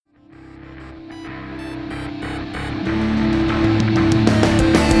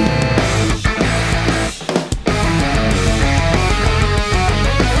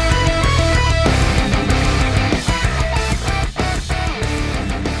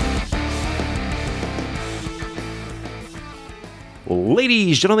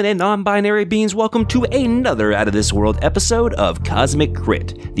Ladies, gentlemen, and non-binary beings, welcome to another out-of-this-world episode of Cosmic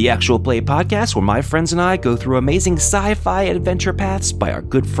Crit, the actual play podcast where my friends and I go through amazing sci-fi adventure paths by our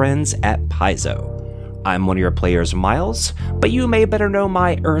good friends at Paizo. I'm one of your players, Miles, but you may better know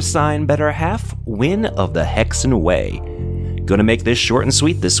my Earth sign better half, Win of the Hexen Way. Gonna make this short and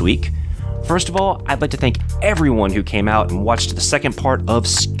sweet this week. First of all, I'd like to thank everyone who came out and watched the second part of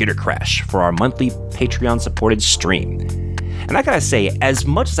Skitter Crash for our monthly Patreon-supported stream. And I gotta say, as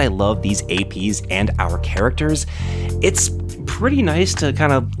much as I love these APs and our characters, it's pretty nice to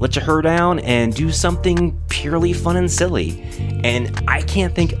kind of let your hair down and do something purely fun and silly. And I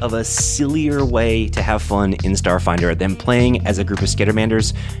can't think of a sillier way to have fun in Starfinder than playing as a group of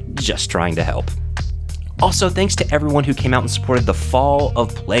Skittermanders just trying to help. Also, thanks to everyone who came out and supported the Fall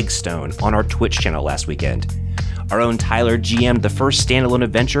of Plaguestone on our Twitch channel last weekend. Our own Tyler GM'd the first standalone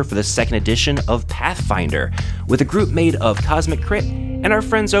adventure for the second edition of Pathfinder, with a group made of Cosmic Crit and our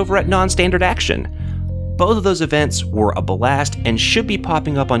friends over at Non-Standard Action. Both of those events were a blast and should be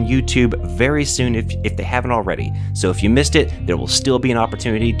popping up on YouTube very soon if they haven't already. So if you missed it, there will still be an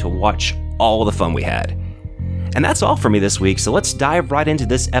opportunity to watch all the fun we had. And that's all for me this week, so let's dive right into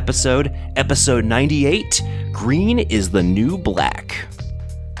this episode, episode 98, Green is the New Black.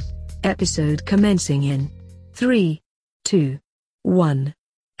 Episode commencing in 3, 2, 1.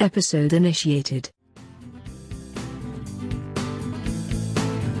 Episode initiated.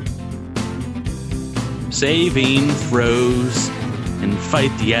 Saving throws and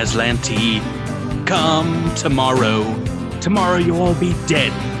fight the Aslanti. Come tomorrow. Tomorrow you'll all be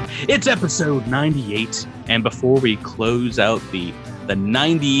dead. It's episode 98, and before we close out the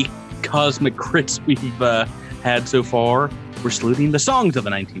 90 Cosmic Crits we've had so far, we're saluting the songs of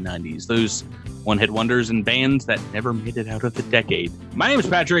the 1990s, those one-hit wonders and bands that never made it out of the decade. My name is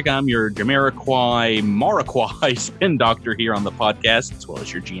Patrick. I'm your Jamiroquai Maraquai spin doctor here on the podcast, as well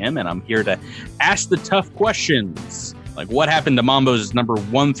as your GM, and I'm here to ask the tough questions. Like, what happened to Mambo's number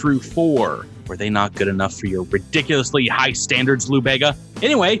 1 through 4? Were they not good enough for your ridiculously high standards, Lou Bega?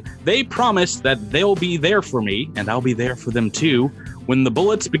 Anyway, they promised that they'll be there for me, and I'll be there for them too, when the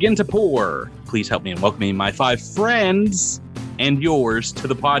bullets begin to pour. Please help me in welcoming my 5 friends and yours to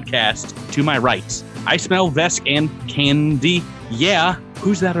the podcast. To my right, I smell Vesk and Candy. Yeah,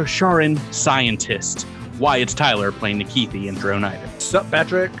 who's that Osharan scientist? Why, it's Tyler playing Nikithi and Dronitis. Sup,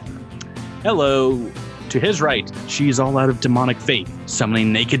 Patrick? Hello. To his right, she's all out of demonic faith,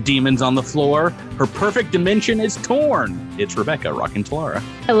 summoning naked demons on the floor. Her perfect dimension is torn. It's Rebecca, rocking Talara.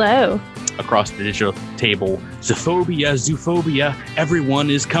 Hello. Across the digital table, Zophobia, everyone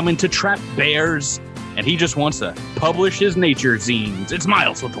is coming to trap bears. And he just wants to publish his nature zines. It's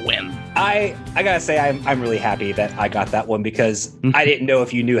Miles with the win. I gotta say, I'm really happy that I got that one because I didn't know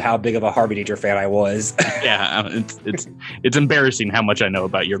if you knew how big of a Harvey Danger fan I was. Yeah, it's embarrassing how much I know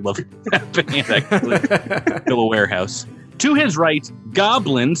about your love band, actually. Pillow Warehouse. To his right,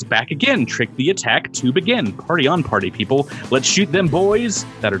 goblins back again. Trick the attack to begin. Party on, party people. Let's shoot them boys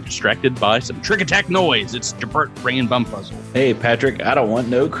that are distracted by some trick attack noise. It's Jabert bringing bum puzzle. Hey, Patrick, I don't want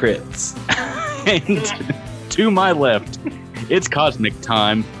no crits. And to my left, it's cosmic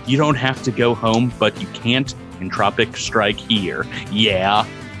time. You don't have to go home, but you can't entropic strike here. Yeah,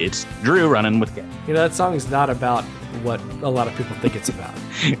 it's Drew running with Gavin. You know, that song is not about what a lot of people think it's about.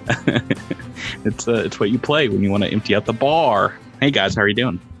 It's what you play when you want to empty out the bar. Hey guys, how are you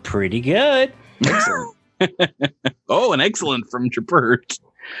doing? Pretty good. Excellent. Oh, an excellent from Jabert.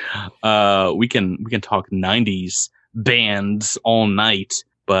 We can talk 90s bands all night.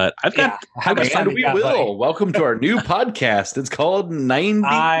 But I've got we will. Welcome to our new podcast. It's called 90.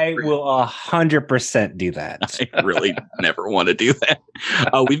 I will 100% do that. I really never want to do that.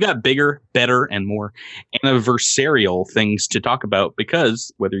 We've got bigger, better, and more anniversarial things to talk about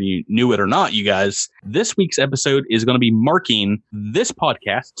because whether you knew it or not, you guys, this week's episode is going to be marking this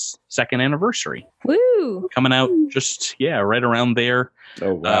podcast's second anniversary. Woo! Coming out just, right around there.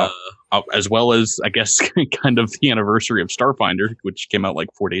 Oh, wow. As well as, I guess, kind of the anniversary of Starfinder, which came out like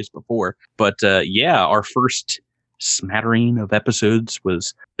 4 days before. But our first smattering of episodes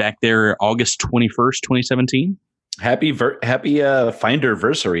was back there August 21st, 2017. Happy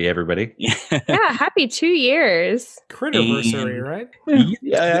Finderversary, everybody. Yeah, happy 2 years. Critterversary, right?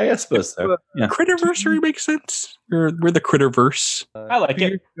 Yeah, I suppose so. Yeah. Critterversary makes sense. We're the Critterverse. I like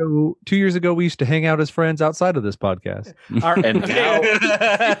it. 2 years ago, we used to hang out as friends outside of this podcast. And now,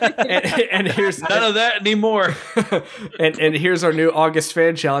 and here's none of that anymore. and here's our new August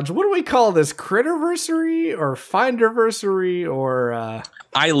fan challenge. What do we call this? Critterversary or Finderversary or?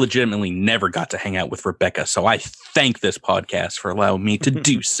 I legitimately never got to hang out with Rebecca, so I thank this podcast for allowing me to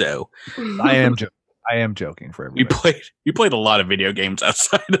do so. I am joking. I am joking for We everybody. played a lot of video games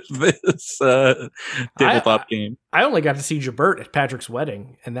outside of this tabletop game. I only got to see Jabert at Patrick's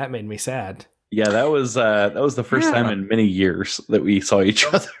wedding, and that made me sad. Yeah, that was the first time in many years that we saw each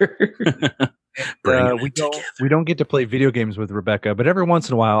other. We don't get to play video games with Rebecca, but every once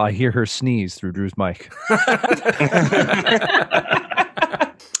in a while I hear her sneeze through Drew's mic.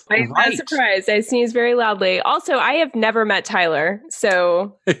 I'm not surprised. I sneeze very loudly. Also, I have never met Tyler,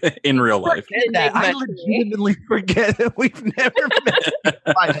 so In real life. I legitimately forget that we've never met.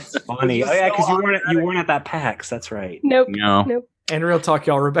 That's funny. Oh yeah, because you weren't at that PAX. That's right. Nope. No. Nope. And real talk,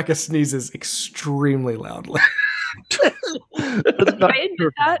 y'all, Rebecca sneezes extremely loudly. I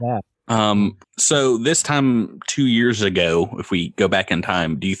admit that. So this time 2 years ago, if we go back in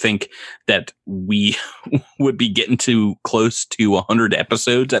time, do you think that we would be getting to close to 100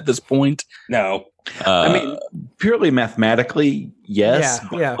 episodes at this point? No. I mean, purely mathematically, yes.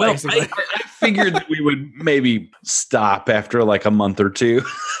 Yeah, Well, basically. I figured that we would maybe stop after like a month or two.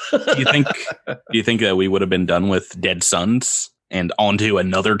 Do you think that we would have been done with Dead Sons and onto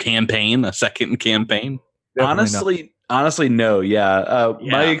another campaign, a second campaign? Honestly, no. Yeah.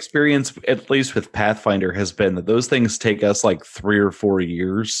 My Yeah. experience, at least with Pathfinder, has been that those things take us like 3 or 4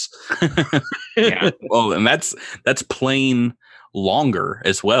 years. Yeah. Well, and that's playing longer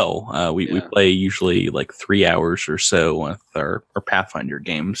as well. We play usually like 3 hours or so with our Pathfinder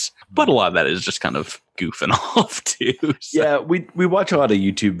games, but a lot of that is just kind of goofing off too. So. Yeah, we watch a lot of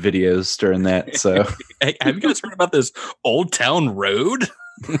YouTube videos during that. So Hey, have you guys heard about this Old Town Road?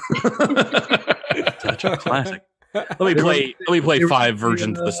 Such a classic. Let me play 5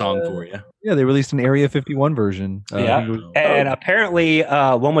 versions of the song for you. Yeah, they released an Area 51 version. And apparently,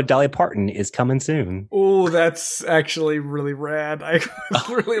 one with Dolly Parton is coming soon. Oh, that's actually really rad. I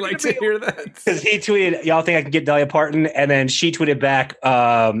would really like to hear that. Because he tweeted, "Y'all think I can get Dolly Parton?" And then she tweeted back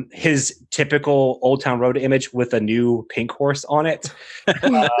his typical Old Town Road image with a new pink horse on it.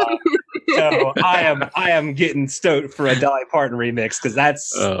 So I am getting stoked for a Dolly Parton remix because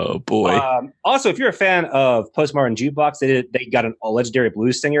that's Oh boy! Also, if you're a fan of Postmodern Jukebox, they got a legendary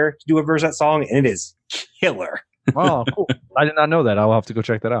blues singer to do a version of that song, and it is killer. Oh, cool. I did not know that. I'll have to go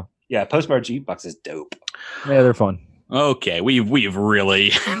check that out. Yeah, Postmodern Jukebox is dope. Yeah, they're fun. Okay, we've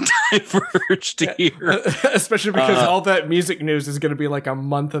really diverged here. Especially because all that music news is going to be like a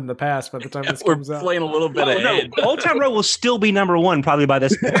month in the past by the time this We're comes out. playing a little bit ahead. Old Town Road will still be number one probably by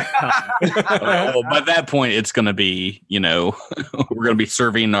this point. Well, by that point, it's going to be, we're going to be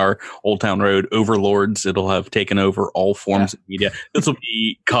serving our Old Town Road overlords. It'll have taken over all forms of media. This will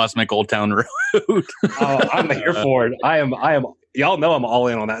be Cosmic Old Town Road. Oh, I'm here for it. I am. Y'all know I'm all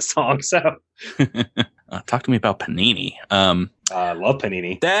in on that song. So, talk to me about Panini. I love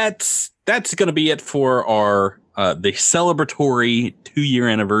Panini. That's going to be it for our the celebratory 2-year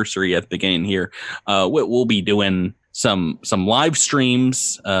anniversary at the beginning here. We'll be doing some live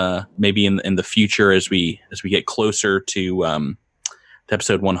streams maybe in the future as we get closer to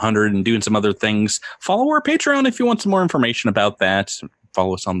episode 100 and doing some other things. Follow our Patreon if you want some more information about that.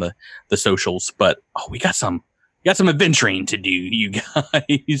 Follow us on the socials. But we got some adventuring to do, you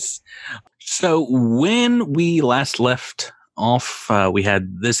guys. So when we last left off, we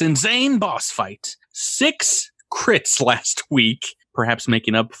had this insane boss fight. 6 crits last week, perhaps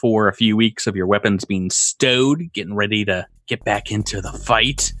making up for a few weeks of your weapons being stowed, getting ready to get back into the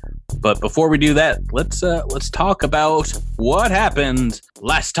fight. But before we do that, let's talk about what happened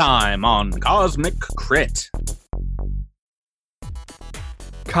last time on Cosmic Crit.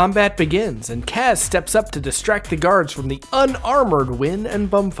 Combat begins, and Kaz steps up to distract the guards from the unarmored Win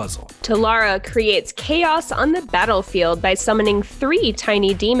and Bumfuzzle. Talara creates chaos on the battlefield by summoning 3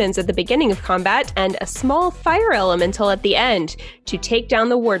 tiny demons at the beginning of combat and a small fire elemental at the end to take down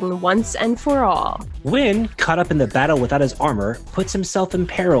the warden once and for all. Win, caught up in the battle without his armor, puts himself in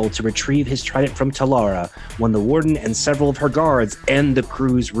peril to retrieve his trident from Talara when the warden and several of her guards end the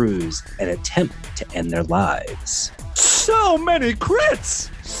crew's ruse and attempt to end their lives. So many crits!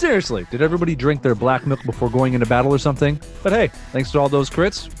 Seriously, did everybody drink their black milk before going into battle or something? But hey, thanks to all those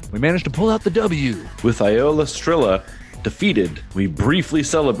crits, we managed to pull out the W. with Iola Strilla defeated, we briefly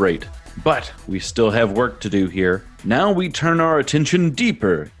celebrate. But we still have work to do here. Now we turn our attention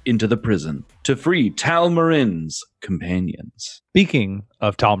deeper into the prison to free Talmarin's companions. Speaking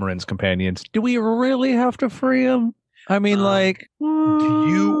of Talmarin's companions, do we really have to free them? I mean, Do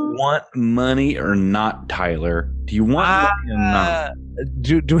you want money or not, Tyler? Do you want money or not?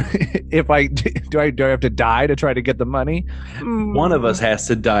 do I have to die to try to get the money? One of us has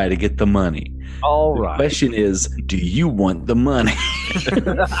to die to get the money. All The right. question is, do you want the money?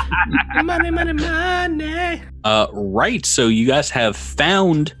 Money. Right. So you guys have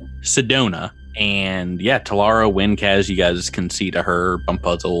found Sedona, And yeah, Talara, Winkaz, you guys can see to her,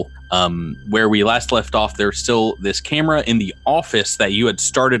 Bumpuzzle. Where we last left off, there's still this camera in the office that you had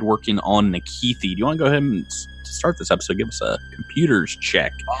started working on, Nikithi. Do you want to go ahead and start this episode? Give us a computers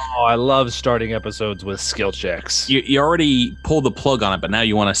check. Oh, I love starting episodes with skill checks. You already pulled the plug on it, but now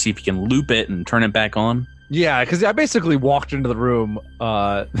you want to see if you can loop it and turn it back on? Yeah, because I basically walked into the room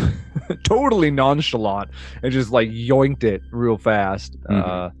totally nonchalant and just like yoinked it real fast.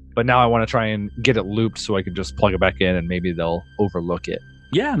 But now I want to try and get it looped so I can just plug it back in and maybe they'll overlook it.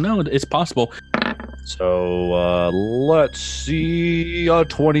 Yeah, no, it's possible. So let's see.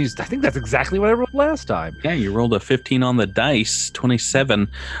 20s. I think that's exactly what I rolled last time. Yeah, you rolled a 15 on the dice, 27.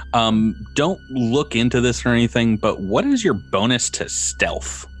 Don't look into this or anything, but what is your bonus to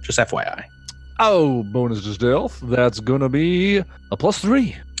stealth? Just FYI. Oh, bonus to stealth. That's going to be a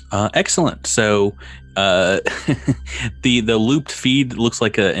 +3. Excellent. So the looped feed looks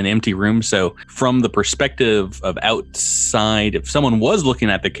like an empty room. So from the perspective of outside, if someone was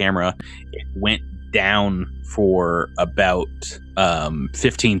looking at the camera, it went down for about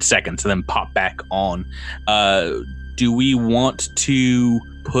 15 seconds and then popped back on. Do we want to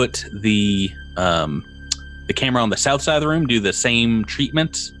put the camera on the south side of the room, do the same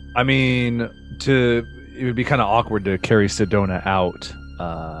treatment? I mean, it would be kind of awkward to carry Sedona out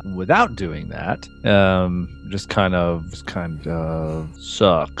without doing that. Just kind of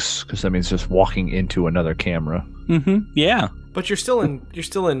sucks because that means just walking into another camera. Yeah, But you're still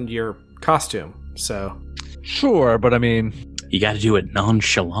in your costume, so Sure, but I mean, you got to do it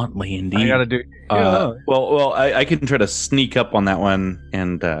nonchalantly, indeed. I gotta do. Well, I can try to sneak up on that one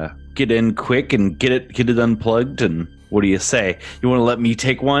and get in quick and get it unplugged. And what do you say? You want to let me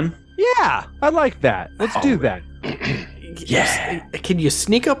take one? Yeah, I like that. Let's do that. yeah. Can you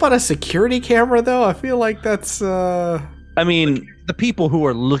sneak up on a security camera though? I feel like that's. I mean, The people who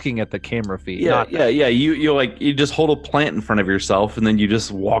are looking at the camera feed. yeah. You just hold a plant in front of yourself and then you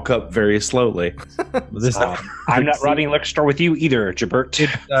just walk up very slowly. I'm not robbing a liquor store with you either, Jabert.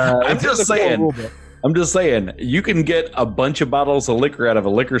 I'm just saying, you can get a bunch of bottles of liquor out of a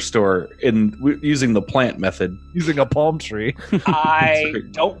liquor store using the plant method. Using a palm tree. I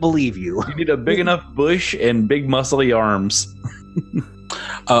don't believe you. You need a big enough bush and big muscly arms.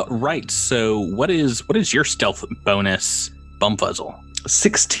 Right. So what is your stealth bonus, Bumfuzzle?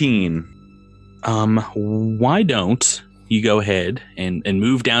 16. Why don't you go ahead and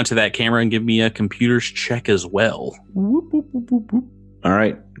move down to that camera and give me a computers check as well? All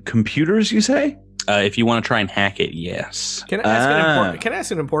right. Computers, you say? If you want to try and hack it, yes. Can I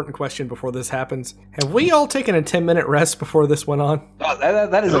ask an important question before this happens? Have we all taken a 10-minute rest before this went on? Oh,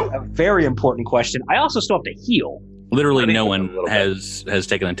 that is a very important question. I also still have to heal. Literally no one has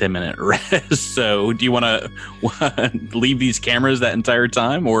taken a 10-minute rest. So do you want to leave these cameras that entire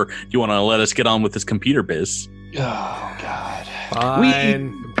time, or do you want to let us get on with this computer biz? Oh, God.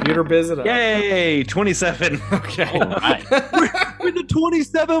 Fine. Computer biz it up. Yay! 27. Okay. All right. We're the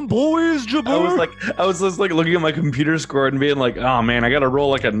 27 boys, Jabber. I was just like looking at my computer score and being like, oh man, I got to roll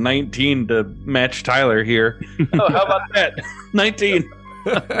like a 19 to match Tyler here. Oh, how about that? 19.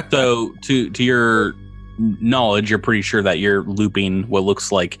 So to your knowledge, you're pretty sure that you're looping what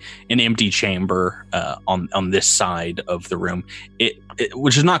looks like an empty chamber on this side of the room. It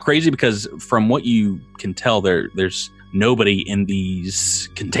which is not crazy because from what you can tell, there's nobody in these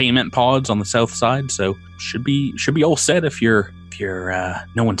containment pods on the south side, so should be all set if you're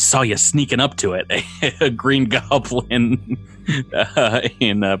no one saw you sneaking up to it. A green goblin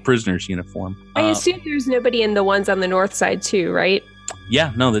in a prisoner's uniform. I assume there's nobody in the ones on the north side too, right?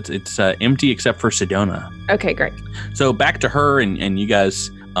 Yeah, no, it's empty except for Sedona. Okay, great. So back to her and you guys.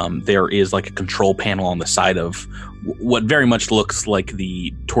 There is like a control panel on the side of what very much looks like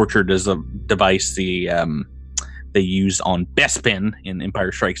the torture device they use on Bespin in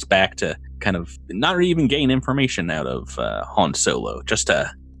Empire Strikes Back to kind of not even gain information out of Han Solo, just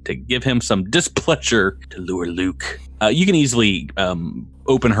to give him some displeasure to lure Luke. You can easily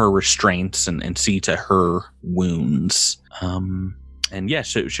open her restraints and see to her wounds. And yes,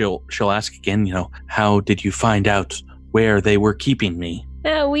 she'll ask again, how did you find out where they were keeping me?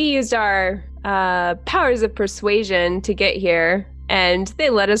 We used our powers of persuasion to get here, and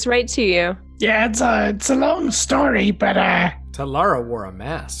they led us right to you. Yeah, it's a long story, but Talara wore a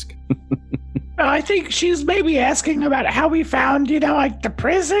mask. I think she's maybe asking about how we found, like the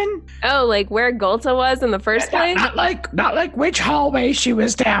prison. Oh, like where Golta was in the first place? Not like which hallway she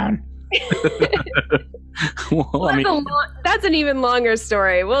was down. Well, I mean, that's an even longer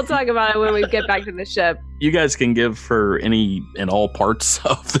story. We'll talk about it when we get back to the ship. you guys can give for any and all parts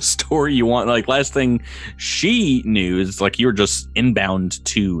of the story you want. Like, last thing she knew is like you were just inbound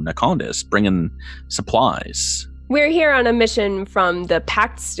to Nacondas bringing supplies. We're here on a mission from the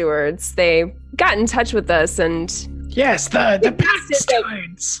Pact Stewards. They got in touch with us and... Yes, the Pact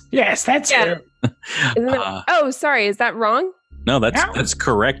Stewards. Yes, that's it. Sorry, is that wrong? No, that's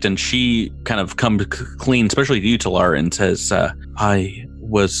correct. And she kind of comes clean, especially to you, Talara, and says, I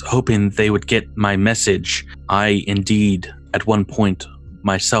was hoping they would get my message. I indeed, at one point,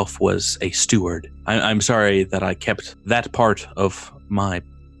 myself was a steward. I'm sorry that I kept that part of my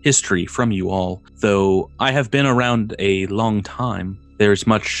history from you all, though I have been around a long time. There's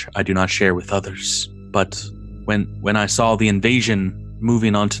much I do not share with others. But when I saw the invasion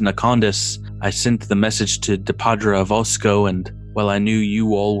moving on to Nacondas, I sent the message to Depadra of Osco, and while I knew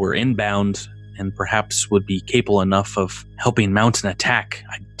you all were inbound and perhaps would be capable enough of helping mount an attack,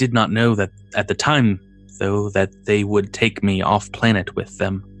 I did not know that at the time, though, that they would take me off planet with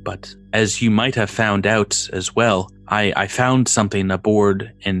them. But as you might have found out as well, I found something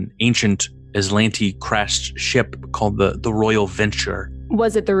aboard an ancient Aslanti crashed ship called the Royal Venture.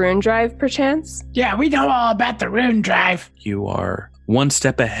 Was it the Rune Drive, perchance? Yeah, we know all about the Rune Drive. You are one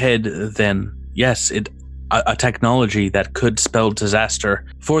step ahead then. Yes, a technology that could spell disaster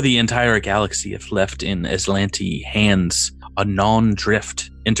for the entire galaxy if left in Aslanti hands. A non-drift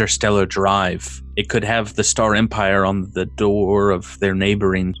interstellar drive. It could have the Star Empire on the door of their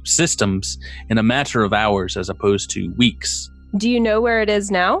neighboring systems in a matter of hours as opposed to weeks. Do you know where it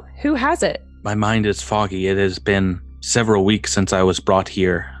is now? Who has it? My mind is foggy. It has been several weeks since I was brought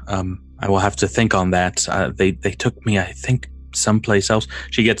here. I will have to think on that. They took me, I think, someplace else.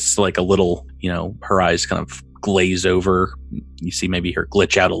 She gets like a little, her eyes kind of glaze over. You see maybe her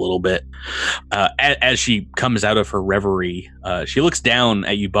glitch out a little bit. As she comes out of her reverie, she looks down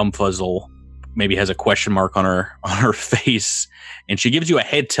at you, Bumfuzzle, maybe has a question mark on her face, and she gives you a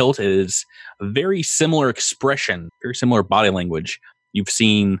head tilt. It is a very similar expression, very similar body language you've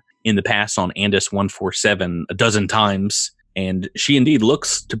seen in the past on Andis 147 a dozen times, and she indeed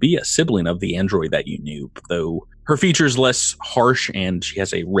looks to be a sibling of the android that you knew, though her features less harsh and she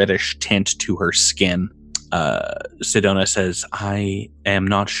has a reddish tint to her skin. Sedona says, I am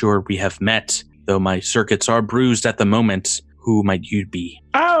not sure we have met, though my circuits are bruised at the moment. Who might you be?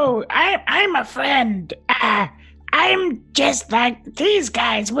 Oh, I'm a friend. I'm just like these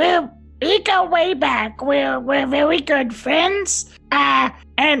guys. We go way back. We're very good friends.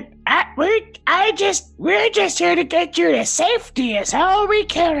 And we're just here to get you to safety. Is all we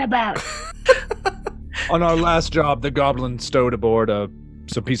care about. On our last job, the goblin stowed aboard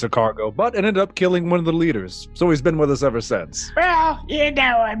some piece of cargo, but ended up killing one of the leaders. So he's been with us ever since. Well,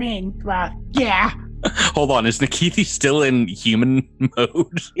 yeah. Hold on, is Nikithi still in human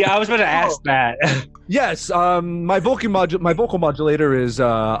mode? Yeah, I was about to ask that. Yes, my vocal modulator is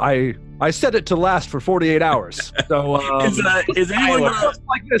I set it to last for 48 hours. So is anyone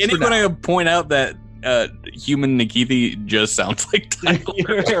going to point out that human Nikithi just sounds like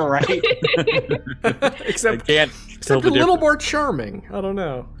Tyler? You're right. Except I can't a little more charming. I don't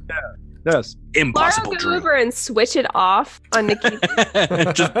know. Yeah. Yes. Impossible Laura, go dream. over and switch it off on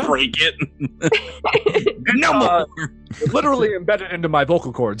Nikithi. Just break it. No more. Literally embedded into my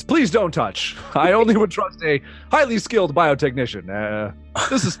vocal cords. Please don't touch. I only would trust a highly skilled biotechnician.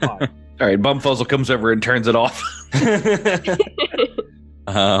 This is fine. All right, Bumfuzzle comes over and turns it off.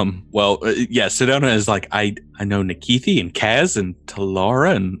 Sedona is like, I know Nikithi and Kaz and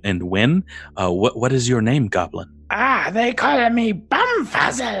Talara and Win. What is your name, Goblin? They call me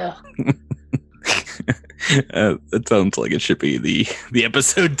Bumfuzzle. That sounds like it should be the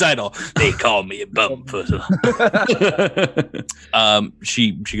episode title. They call me Bumfuzzle.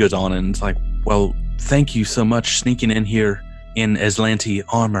 She goes on and it's like, well, thank you so much. Sneaking in here in Aslanti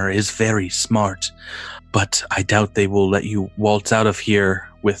armor is very smart, but I doubt they will let you waltz out of here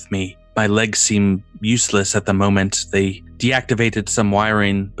with me. My legs seem useless at the moment. They deactivated some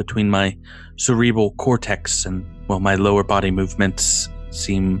wiring between my cerebral cortex and, well, my lower body movements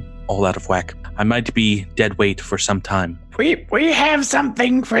seem all out of whack. I might be dead weight for some time. We have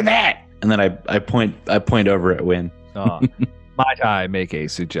something for that. And then I point over at Win. Might I make a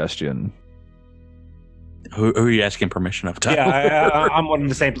suggestion? Who are you asking permission of? Tyler? Yeah, I'm wondering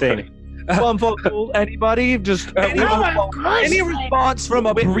the same thing. Bumfuzzle, anybody? Just any response from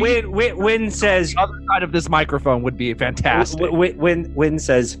a Win says other side of this microphone would be fantastic. Win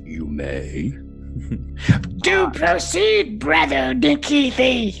says You may. Do proceed, brother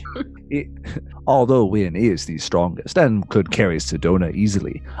Nikithi. Although Wynn is the strongest and could carry Sedona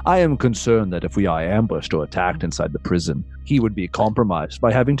easily, I am concerned that if we are ambushed or attacked inside the prison, he would be compromised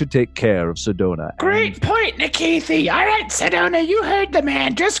by having to take care of Sedona. Great point, Nikithi. All right, Sedona, you heard the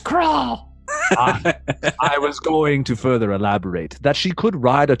man. Just crawl. I was going to further elaborate that she could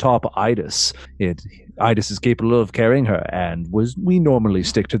ride atop Idis. Idis is capable of carrying her, and we normally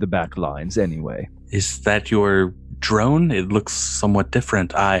stick to the back lines anyway. Is that your drone? It looks somewhat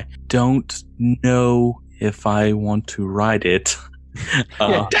different. I don't know if I want to ride it.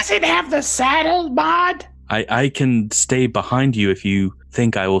 Does it have the saddle mod? I can stay behind you if you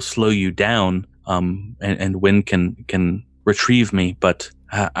think I will slow you down, and Wynn can retrieve me, but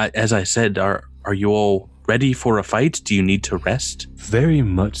as I said, are you all ready for a fight? Do you need to rest? Very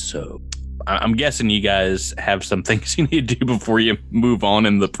much so. I'm guessing you guys have some things you need to do before you move on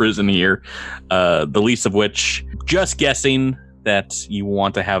in the prison here. The least of which, just guessing that you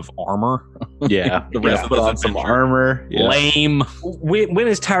want to have armor. Yeah, The rest of put this on some adventure. armor. Yeah. Lame. Wynn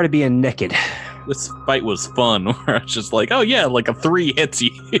is tired of being naked. This fight was fun. Where I was just like, oh yeah, like a 3 hits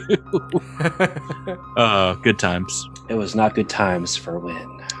you. Good times. It was not good times for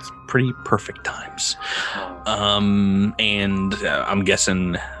Wynn. Pretty perfect times. And I'm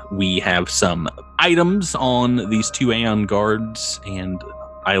guessing we have some items on these 2 Aeon guards and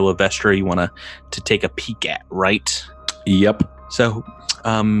Isle of Vestra you want to take a peek at, right? Yep. So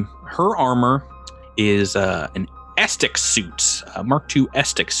her armor is an Estic suit, Mark II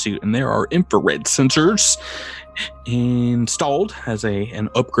Estic suit, and there are infrared sensors installed as an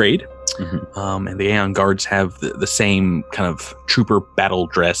upgrade. Mm-hmm. And the Aeon guards have the same kind of trooper battle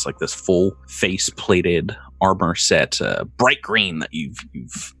dress, like this full face plated armor set, bright green that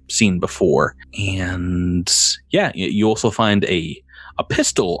you've seen before. And yeah, you also find a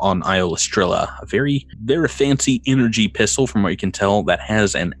pistol on Isle Estrella, a very, very fancy energy pistol from what you can tell that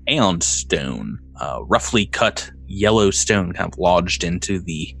has an Aeon stone, roughly cut yellow stone kind of lodged into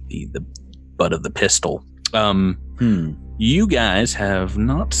the butt of the pistol. You guys have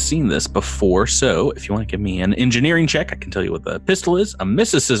not seen this before, so if you want to give me an engineering check, I can tell you what the pistol is. A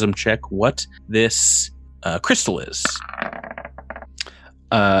mysticism check, what this crystal is.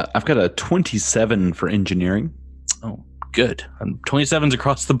 I've got a 27 for engineering. Oh, good. 27's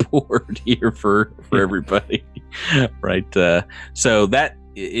across the board here for everybody. Right. So that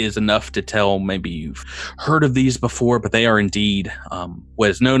is enough to tell maybe you've heard of these before, but they are indeed what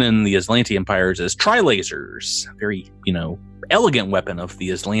is known in the Aslanti empires as tri-lasers. Very, elegant weapon of the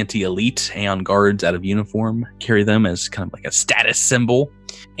Aslanti elite. Aeon guards out of uniform carry them as kind of like a status symbol.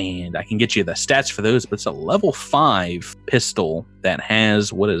 And I can get you the stats for those, but it's a level 5 pistol that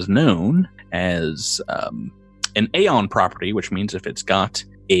has what is known as an Aeon property, which means if it's got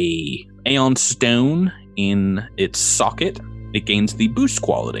a Aeon stone in its socket, it gains the boost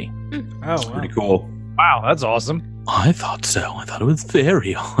quality. Oh, wow. Pretty cool. Wow, that's awesome. I thought so. I thought it was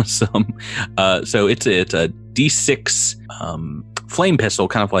very awesome. So it's a D6 flame pistol,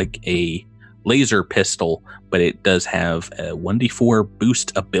 kind of like a laser pistol, but it does have a 1d4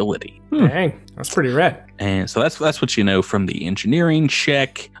 boost ability. Dang, that's pretty rad. And so that's what you know from the engineering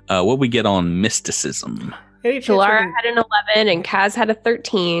check. What we get on mysticism. Any chance, Talara had an 11 and Kaz had a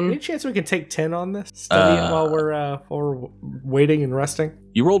 13. any chance we can take 10 on this? Study it while we're waiting and resting?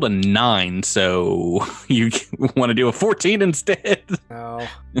 You rolled a 9, so you want to do a 14 instead. No.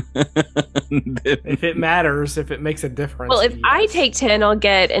 If it matters, if it makes a difference. Well, if I yes. take 10, I'll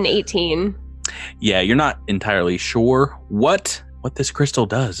get an 18. Yeah, you're not entirely sure what this crystal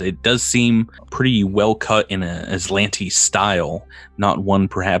does. It does seem pretty well cut in a Aslanti style, not one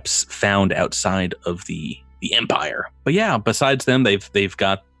perhaps found outside of the Empire. But yeah, besides them, they've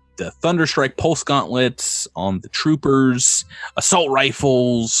got the Thunderstrike pulse gauntlets on the troopers, assault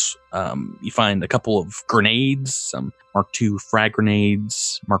rifles. You find a couple of grenades, some Mark II frag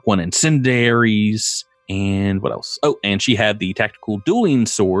grenades, Mark I incendiaries, and what else? Oh, and she had the tactical dueling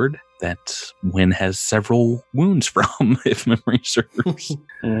sword that Wynn has several wounds from, if memory serves.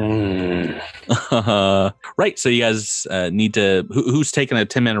 Right, so you guys need to... Who's taking a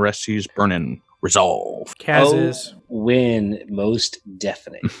 10-minute rest to use Burning Resolve? Kaz is. Win, most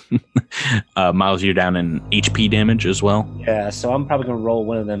definite. Miles, you're down in HP damage as well. Yeah, so I'm probably going to roll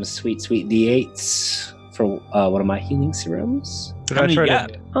one of them sweet D8s for one of my healing serums. How many you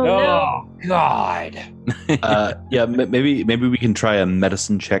got? Oh, no. God. Yeah, maybe we can try a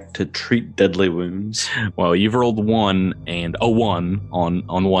medicine check to treat deadly wounds. Well, you've rolled 1 and a 1 on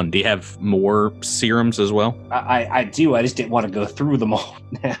 1. Do you have more serums as well? I do. I just didn't want to go through them all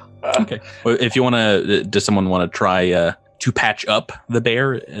now. Okay. Well, if you want to, does someone want to try to patch up the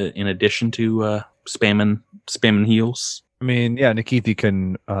bear in addition to spamming heals? I mean, yeah, Nikithi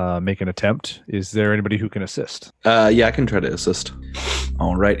can make an attempt. Is there anybody who can assist? Yeah, I can try to assist.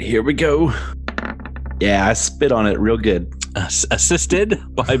 All right, here we go. Yeah, I spit on it real good. Assisted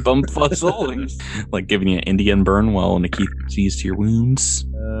by Bumfuzzle, like giving you an Indian burn while Nikithi sees to your wounds.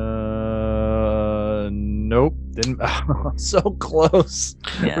 Nope. Didn't. So close.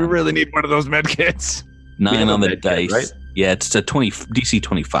 Yeah. We really need one of those med kits. 9 on the med kit, dice. right? Yeah, it's a DC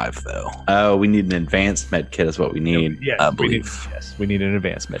 25 though. Oh, we need an advanced med kit is what we need. Yes, I believe. We need an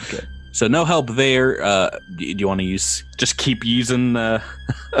advanced med kit. So no help there. Do you want to just keep using? I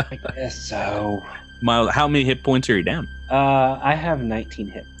guess so. Miles, how many hit points are you down? I have 19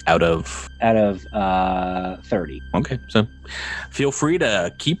 hit Out of 30. okay, so feel free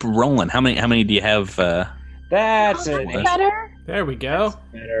to keep rolling. How many do you have? That's it. Better. There we go.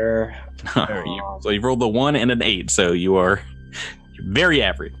 Better. So you rolled a 1 and an 8, so you're very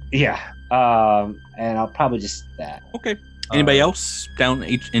average. Yeah. And I'll probably just that. Okay. Anybody else down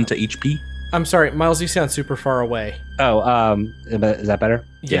into HP? I'm sorry, Miles, you sound super far away. Oh, is that better?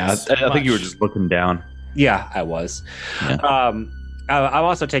 Yes, I think you were much. just looking down. Yeah, I was. Yeah. I'm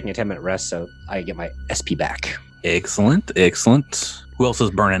also taking a 10-minute rest, so I get my SP back. Excellent. Who else is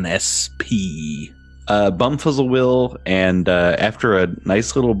burning SP? Bumfuzzle will, and after a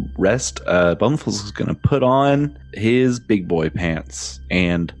nice little rest, Bumfuzzle's going to put on his big boy pants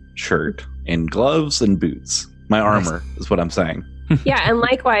and shirt and gloves and boots. My armor is what I'm saying. Yeah, and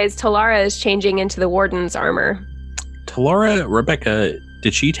likewise, Talara is changing into the warden's armor. Talara, Rebecca,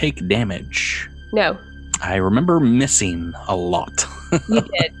 did she take damage? No, I remember missing a lot. you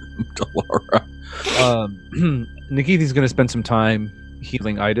did. Talara. Nikithi's going to spend some time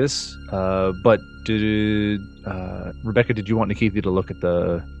healing Itis, but Rebecca, did you want Nikithi to look at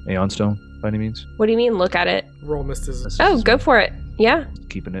the Aeon Stone by any means? What do you mean, look at it? Roll mysticism. Oh, go for it. Yeah.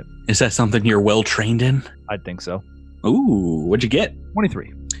 Keeping it. Is that something you're well trained in? I'd think so. Ooh, what'd you get?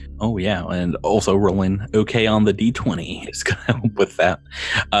 23. Oh yeah, and also rolling okay on the D20 is going to help with that.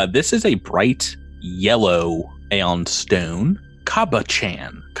 This is a bright yellow Aeon Stone,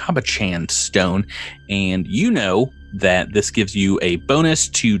 Kaba-chan Stone, and you know that this gives you a bonus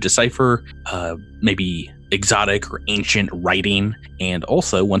to decipher maybe exotic or ancient writing, and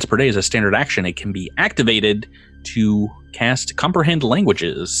also once per day as a standard action, it can be activated to cast Comprehend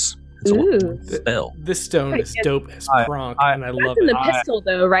Languages. It's a Ooh. spell. This stone is dope as pronk, and I love That's in it. the pistol,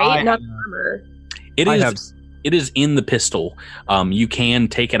 though, right? Not the armor. It is in the pistol. You can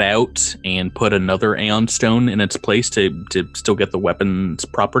take it out and put another Aeon Stone in its place to still get the weapon's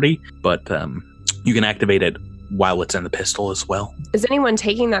property, but you can activate it while it's in the pistol as well. Is anyone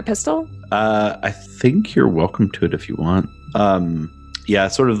taking that pistol? I think you're welcome to it if you want. Yeah,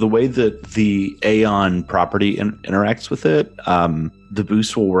 sort of the way that the Aeon property interacts with it. The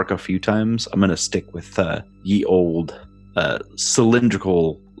boost will work a few times. I'm going to stick with ye old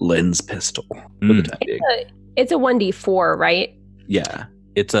cylindrical lens pistol for the time being. It's a 1d4, right? Yeah.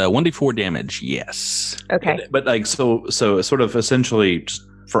 It's a 1d4 damage, yes. Okay. But like so sort of essentially just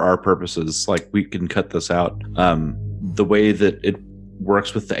for our purposes, like we can cut this out. The way that it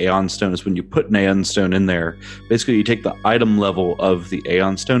works with the Aeon Stone is when you put an Aeon Stone in there, basically you take the item level of the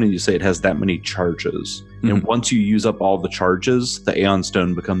Aeon Stone and you say it has that many charges. And once you use up all the charges, the Aeon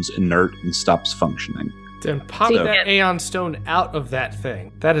Stone becomes inert and stops functioning. Then pop See, that Aeon Stone out of that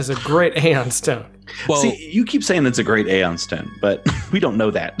thing. That is a great Aeon Stone. Well, See, you keep saying it's a great Aeon Stone, but we don't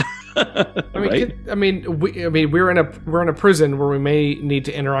know that. I mean, we're in a prison where we may need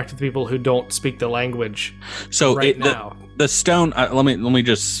to interact with people who don't speak the language. so right now. the stone. Let me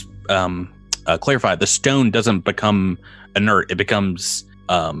just clarify. The stone doesn't become inert. It becomes.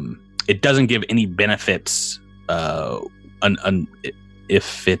 It doesn't give any benefits.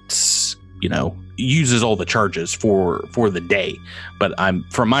 If it's uses all the charges for the day, but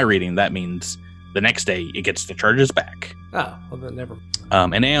from my reading that means the next day it gets the charges back. Oh, well then never.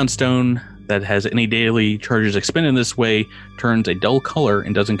 An Aeon Stone that has any daily charges expended this way turns a dull color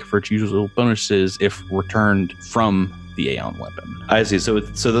and doesn't confer its usual bonuses if returned from the Aeon weapon. I see. So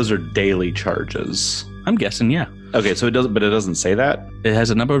those are daily charges. I'm guessing, yeah. Okay, so it doesn't say that. It has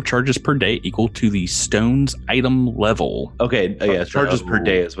a number of charges per day equal to the stone's item level. Okay, yeah, charges per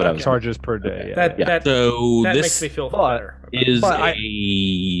day is what I was. Charges per day. That So that this makes me feel better. is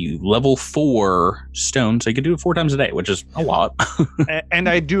a level 4 stone, so you can do it 4 times a day, which is a lot. And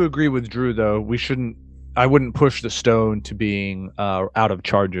I do agree with Drew, though. I wouldn't push the stone to being out of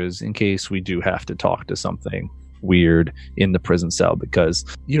charges in case we do have to talk to something weird in the prison cell, because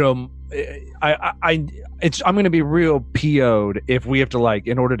I'm going to be real PO'd if we have to, like,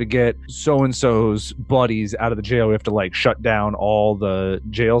 in order to get so-and-so's buddies out of the jail, we have to, like, shut down all the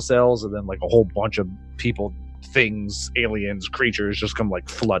jail cells, and then, like, a whole bunch of people things, aliens, creatures just come like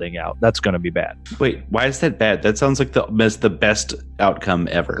flooding out. That's going to be bad. Wait, why is that bad? That sounds like the best outcome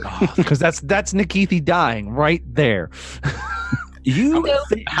ever. Because that's Nikithi dying right there.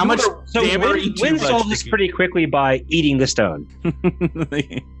 How much? So Wynn solves this pretty quickly by eating the stone.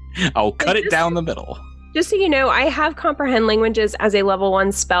 I'll cut it down the middle. Just so you know, I have Comprehend Languages as a level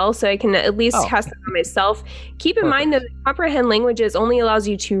 1 spell, so I can at least cast it on myself. Keep in mind that Comprehend Languages only allows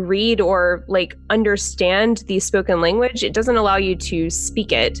you to read or like understand the spoken language. It doesn't allow you to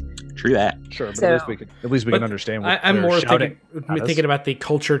speak it. True that. Sure, but at least we can understand what I'm more shouting thinking about the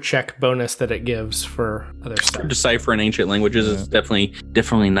culture check bonus that it gives for other stuff. Deciphering ancient languages is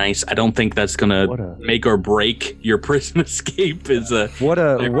definitely nice. I don't think that's gonna make or break your prison escape. What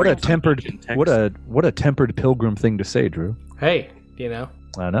a tempered pilgrim thing to say, Drew. Hey, I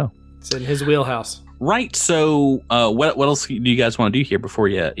know it's in his wheelhouse. Right. So, what else do you guys want to do here before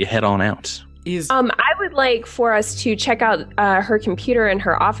you head on out? I would like for us to check out her computer in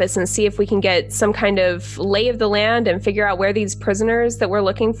her office and see if we can get some kind of lay of the land and figure out where these prisoners that we're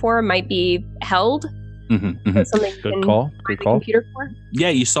looking for might be held. Good call. Computer for? Yeah,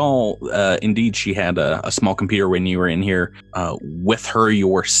 you saw. Indeed, she had a small computer when you were in here with her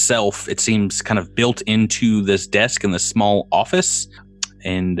yourself. It seems kind of built into this desk in this small office,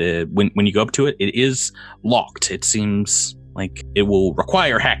 and when you go up to it, it is locked. It seems like it will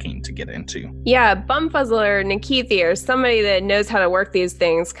require hacking to get into. Yeah, Bumfuzzle or Nikithi or somebody that knows how to work these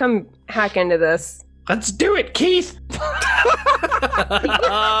things, come hack into this. Let's do it, Keith.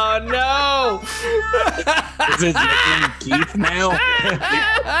 Oh no! Is his nickname Keith now?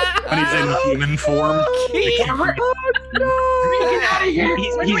 When he's in human form? Keith. When we get out of here,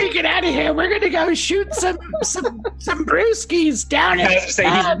 we get out of here, we're gonna go shoot some brewskis down at.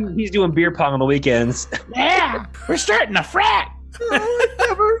 He's doing beer pong on the weekends. Yeah, we're starting a frat.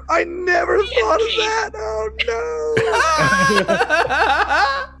 I never thought of that. Oh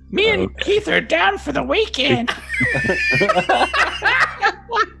no! Me and Keith are down for the weekend.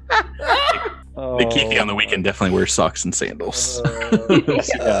 Nikithi on the weekend definitely wears socks and sandals.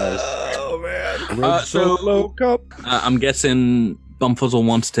 Yes, he does. Oh man! So I'm guessing Bumfuzzle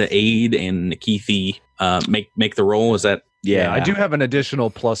wants to aid and Nikithi make the roll. Is that? Yeah, I do have an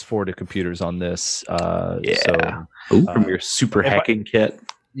additional +4 to computers on this. So from your super hacking kit.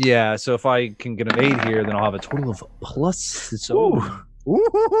 Yeah, so if I can get an 8 here, then I'll have a total of +.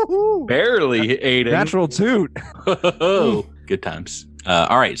 Ooh. Barely aided. Natural toot. Good times.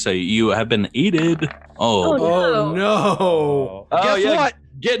 All right, so you have been aided. Oh no! Guess what?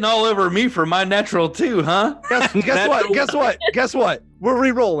 Getting all over me for my natural 2, huh? Guess what? We're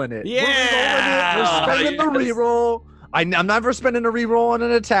re-rolling it. Yeah! We're spending the re-roll. I'm never spending a re-roll on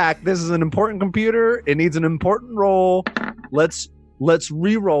an attack. This is an important computer. It needs an important roll. Let's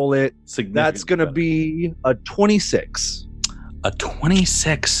re-roll it. That's going to be a 26. A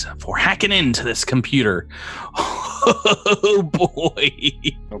 26 for hacking into this computer. Oh boy.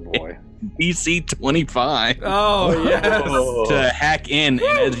 Oh boy. DC 25. Oh yes. To hack in,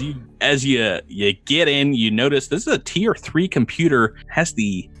 and as you get in, you notice this is a tier 3 computer. Has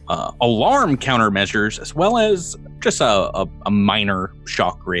the alarm countermeasures as well as just a minor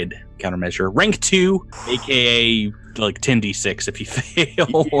shock grid countermeasure. Rank 2, aka like 10d6 if you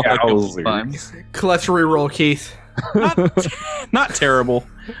fail. Let's reroll, Keith. Not terrible.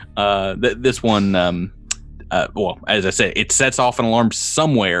 This one, well, as I said, it sets off an alarm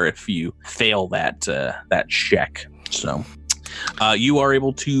somewhere if you fail that check. So you are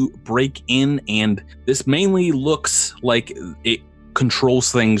able to break in, and this mainly looks like it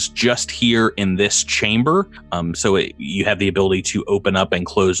controls things just here in this chamber. So you have the ability to open up and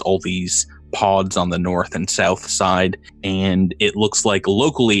close all these pods on the north and south side, and it looks like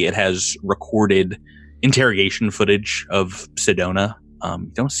locally it has recorded interrogation footage of Sedona. You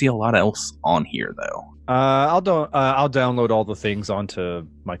don't see a lot else on here though. I'll download all the things onto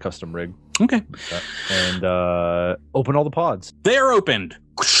my custom rig. Okay. And open all the pods. They're opened.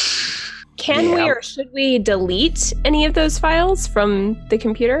 Can we or should we delete any of those files from the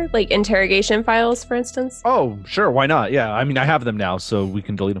computer? Like interrogation files, for instance? Oh, sure. Why not? Yeah. I mean, I have them now, so we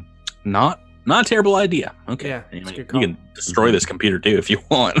can delete them. Not a terrible idea. Okay. Yeah, you can destroy this computer too if you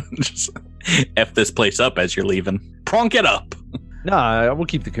want. Just F this place up as you're leaving. Pronk it up. Nah, we'll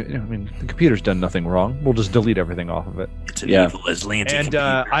keep the computer's done nothing wrong. We'll just delete everything off of it. It's an evil Aslantean And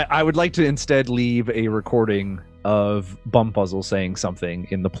I would like to instead leave a recording of Bumfuzzle saying something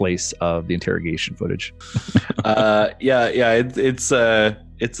in the place of the interrogation footage. It's a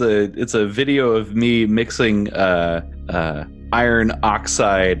video of me mixing iron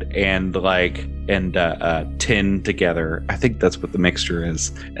oxide and tin together. I think that's what the mixture is.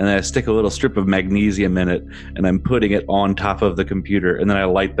 And then I stick a little strip of magnesium in it, and I'm putting it on top of the computer, and then I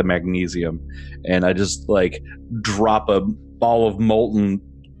light the magnesium, and I just like drop a ball of molten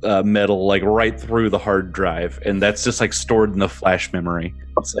metal like right through the hard drive, and that's just like stored in the flash memory.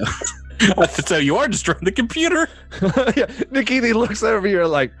 So you are destroying the computer. Yeah, Nikiti looks over here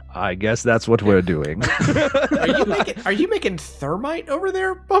like, I guess that's what we're doing. Are you making thermite over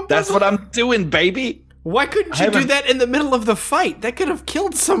there, Bump? That's what I'm doing, baby. Why couldn't you do that in the middle of the fight? That could have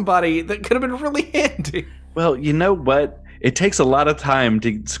killed somebody. That could have been really handy. Well, you know what? It takes a lot of time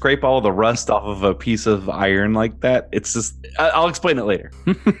to scrape all the rust off of a piece of iron like that. It's just, I'll explain it later.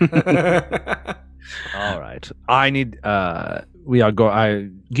 All right. I need,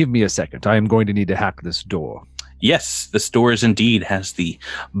 give me a second. I am going to need to hack this door. Yes, this door indeed has the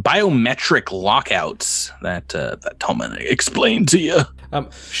biometric lockouts that Tolman explained to you.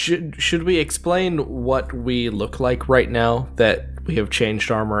 Should we explain what we look like right now that we have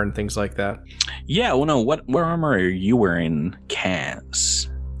changed armor and things like that? Yeah, well, no, what armor are you wearing, Kaz?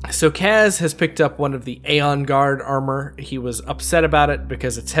 So Kaz has picked up one of the Aeon Guard armor. He was upset about it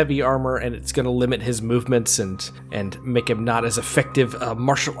because it's heavy armor and it's going to limit his movements and make him not as effective a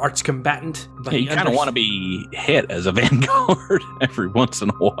martial arts combatant. But you kind of want to be hit as a vanguard every once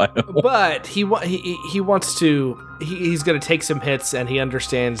in a while. But he wants to. He's going to take some hits, and he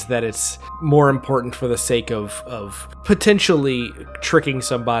understands that it's more important for the sake of potentially tricking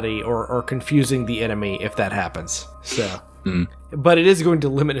somebody or confusing the enemy if that happens. So. But it is going to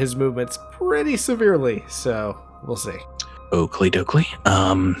limit his movements pretty severely, so we'll see. Oakley dokley.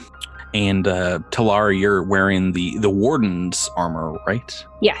 And Talara, you're wearing the Warden's armor, right?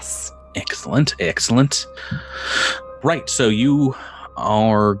 Yes. Excellent. Right, so you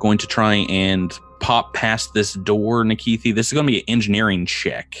are going to try and pop past this door, Nikithi. This is going to be an engineering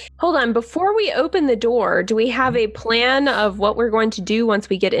check. Hold on. Before we open the door, do we have a plan of what we're going to do once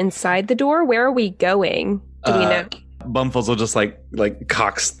we get inside the door? Where are we going? Do we know? Bumfuzzle just like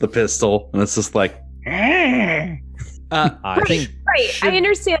cocks the pistol, and it's just like. I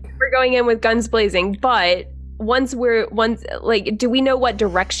understand we're going in with guns blazing, but once do we know what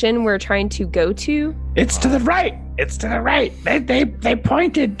direction we're trying to go to? It's to the right. It's to the right. They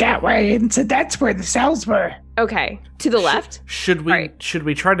pointed that way and said that's where the cells were. Okay, to the left. Should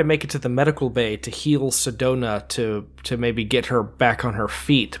we try to make it to the medical bay to heal Sedona to maybe get her back on her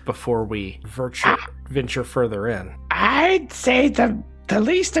feet before we venture further in? I'd say the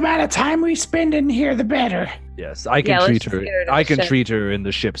least amount of time we spend in here, the better. Yes, I can treat her. I can treat her in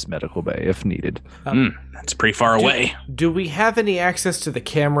the ship's medical bay if needed. That's pretty far away. Do we have any access to the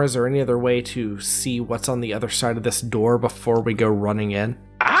cameras or any other way to see what's on the other side of this door before we go running in?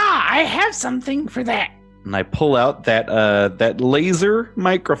 I have something for that. And I pull out that laser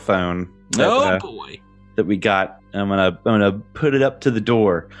microphone. Boy. That we got. I'm gonna put it up to the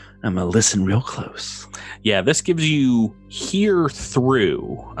door. I'm gonna listen real close. Yeah, this gives you hear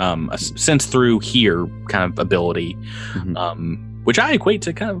through, a sense through here kind of ability, which I equate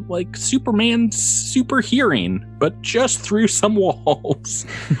to kind of like Superman's super hearing, but just through some walls.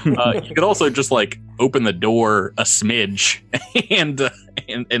 You could also just like open the door a smidge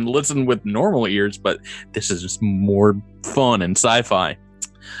and listen with normal ears, but this is just more fun and sci-fi.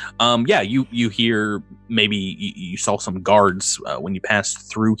 You hear, maybe you saw some guards when you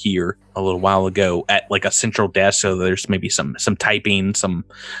passed through here a little while ago at like a central desk. So there's maybe some typing, some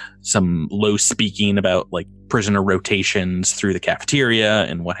low speaking about like prisoner rotations through the cafeteria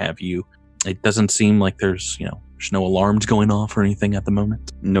and what have you. It doesn't seem like there's no alarms going off or anything at the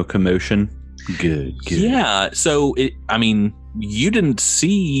moment. No commotion. Good. Yeah. So you didn't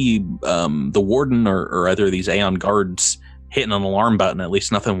see the warden or either of these Aeon guards hitting an alarm button. At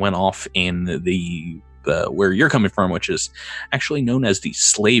least nothing went off in the where you're coming from, which is actually known as the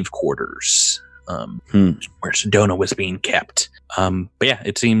slave quarters, where Sedona was being kept. But yeah,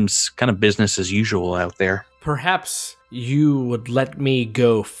 it seems kind of business as usual out there. Perhaps you would let me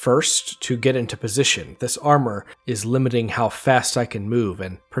go first to get into position. This armor is limiting how fast I can move,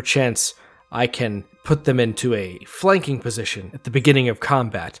 and perchance I can put them into a flanking position at the beginning of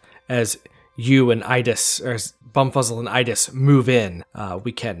combat. As you and Idis, or as Bumfuzzle and Idis move in,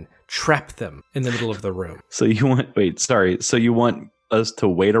 we can trap them in the middle of the room. So you want us to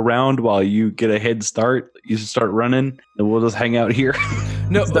wait around while you get a head start? You should start running, and we'll just hang out here.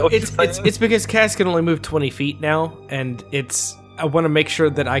 No, it's because Cass can only move 20 feet now, and I want to make sure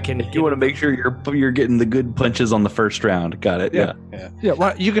that I can. You want to make sure you're getting the good punches on the first round. Got it. Yeah.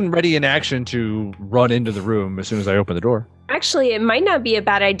 Well, you can ready in action to run into the room as soon as I open the door. Actually, it might not be a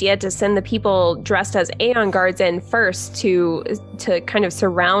bad idea to send the people dressed as Aeon guards in first to kind of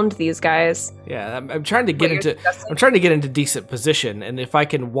surround these guys. Yeah, I'm trying to get into decent position, and if I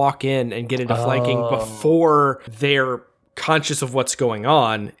can walk in and get into flanking before they're conscious of what's going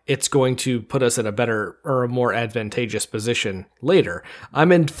on, it's going to put us in a better or a more advantageous position later.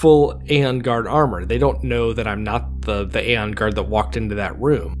 I'm in full Aeon Guard armor. They don't know that I'm not the Aeon Guard that walked into that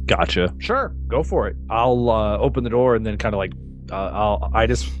room. Gotcha. Sure, go for it. I'll open the door and then kind of like I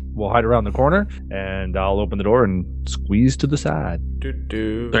just will hide around the corner and I'll open the door and squeeze to the side.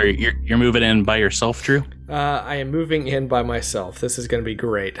 Sorry, you're moving in by yourself, Drew? I am moving in by myself. This is going to be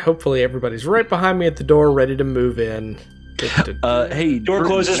great. Hopefully everybody's right behind me at the door, ready to move in. Hey, door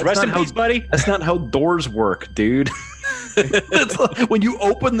closes. Rest in peace, buddy. That's not how doors work, dude. When you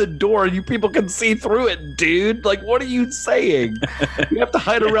open the door, you people can see through it, dude. Like, what are you saying? You have to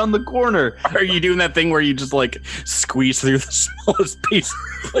hide around the corner. Are you doing that thing where you just like squeeze through the smallest place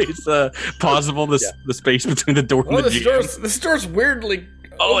possible? The space between the door and the jam? This door's weirdly.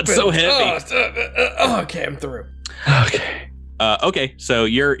 Oh, it's so heavy. Okay, I'm through. Okay. Okay, so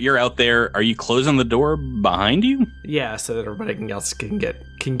you're out there. Are you closing the door behind you? Yeah, so that everybody else can get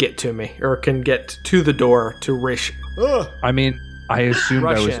to me, or can get to the door to rush. I mean, I assumed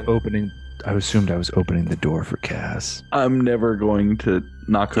I was in. opening the door for Cass. I'm never going to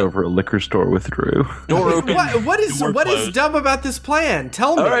knock over a liquor store with Drew. Door open. What is dumb about this plan?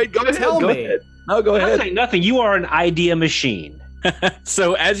 Tell me. All right, go ahead. Tell go me. ahead. No, go ahead. Nothing. You are an idea machine.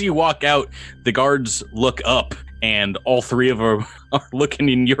 So as you walk out, the guards look up, and all three of them are looking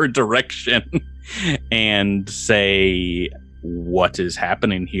in your direction and say, "What is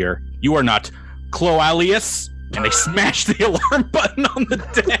happening here? You are not Cloalius." And they smash the alarm button on the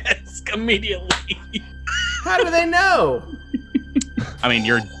desk immediately. How do they know? I mean,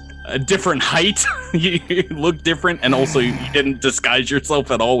 you're a different height. You look different, and also you didn't disguise yourself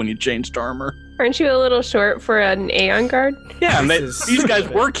at all when you changed armor. Aren't you a little short for an Aeon guard? Yeah, and these guys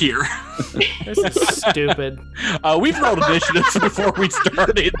work here. This is stupid. We've rolled initiatives before we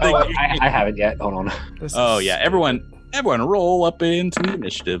started. I haven't yet. Hold on. Everyone roll up into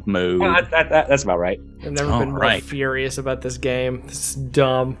initiative mode. That's about right. I've never been more furious about this game. This is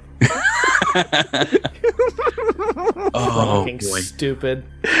dumb. Oh, fucking boy. Stupid.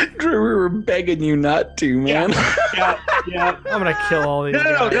 Drew, we were begging you not to, man. Yeah. I'm gonna kill all these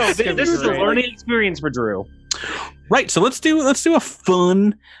guys. No. It's gonna This be is a great. learning experience for Drew. Right, so let's do a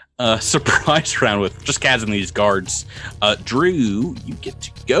fun surprise round with just Kaz and these guards. Drew, you get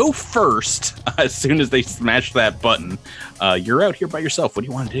to go first as soon as they smash that button. You're out here by yourself. What do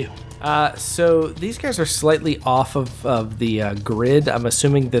you want to do? So these guys are slightly off of the grid. I'm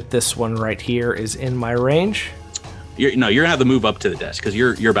assuming that this one right here is in my range. You're gonna have to move up to the desk because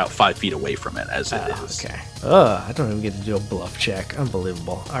you're about 5 feet away from it as it is. Okay. I don't even get to do a bluff check.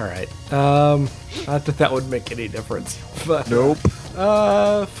 Unbelievable. All right. Not that would make any difference. But Nope.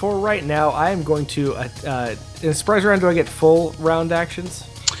 For right now, I am going to in a surprise round. Do I get full round actions?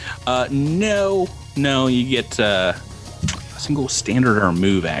 No, you get a single standard or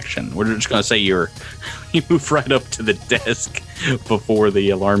move action. We're just gonna say you move right up to the desk before the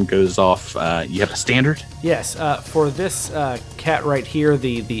alarm goes off. You have a standard? Yes. For this cat right here,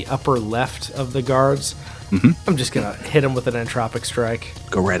 the upper left of the guards, I'm just gonna hit him with an entropic strike.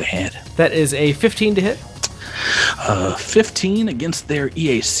 Go right ahead. That is a 15 to hit. 15 against their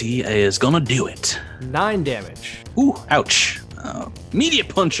EAC is gonna do it. 9 damage. Ooh, ouch. Immediate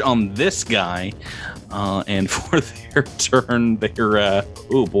punch on this guy. And for their turn, they're,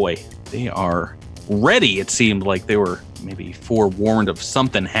 oh boy, they are ready. It seemed like they were maybe forewarned of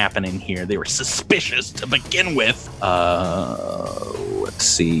something happening here. They were suspicious to begin with. Let's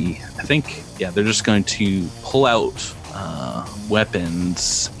see. I think, they're just going to pull out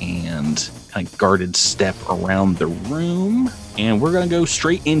weapons and kind of guarded step around the room. And we're going to go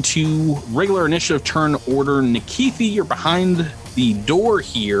straight into regular initiative turn order. Nikithi, you're behind the door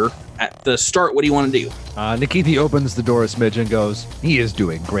here. At the start, what do you want to do? Nikithi opens the door a smidge and goes, "He is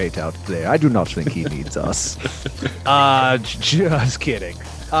doing great out there. I do not think he needs us." Just kidding.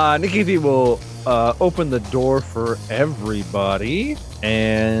 Nikithi will open the door for everybody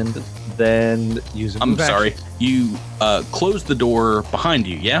and then use a I'm move sorry. action. You closed the door behind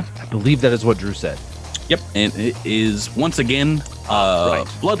you, yeah? I believe that is what Drew said. Yep. And it is once again Right.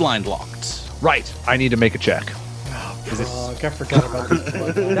 bloodline locked. Right. I need to make a check. I forgot about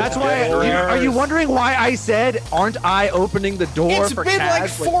this. That's why. Are you wondering why I said, "Aren't I opening the door?" It's for been like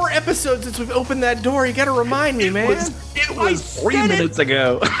Kaz? 4 episodes since we've opened that door. You gotta remind me, man. It was 3 minutes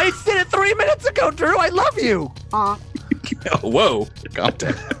ago. I said it 3 minutes ago, Drew. I love you. Whoa.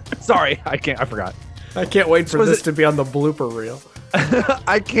 Content. Sorry, I can't. I forgot. I can't wait for Was this it- to be on the blooper reel.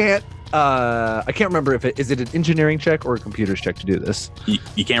 I can't remember if is it an engineering check or a computer's check to do this.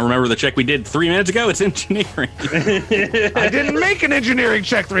 You can't remember the check we did 3 minutes ago? It's engineering. I didn't make an engineering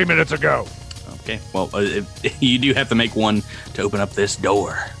check 3 minutes ago. Okay, well, you do have to make one to open up this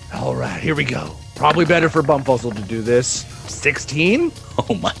door. All right, here we go. Probably better for Bumfuzzle to do this. 16?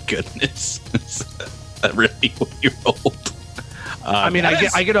 Oh my goodness. Is that really what you rolled? I mean, I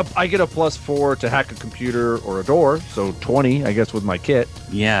get a +4 to hack a computer or a door, so 20, I guess, with my kit.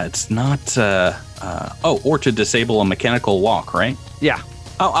 Yeah, it's not. Or to disable a mechanical lock, right? Yeah.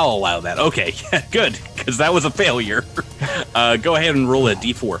 I'll allow that. Okay, good, because that was a failure. Go ahead and roll a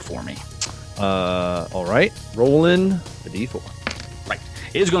d4 for me. All right. Rolling the d4. Right.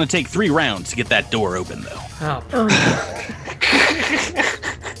 It is going to take 3 rounds to get that door open, though. Oh,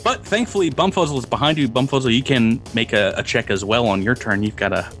 But thankfully, Bumfuzzle is behind you. Bumfuzzle, you can make a check as well on your turn. You've got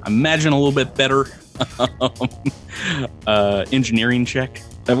to imagine a little bit better engineering check.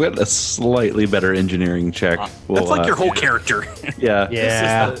 I've got a slightly better engineering check. That's like your whole character. Yeah.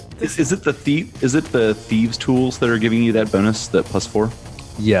 Yeah. Is it the thieves tools that are giving you that bonus, that +4?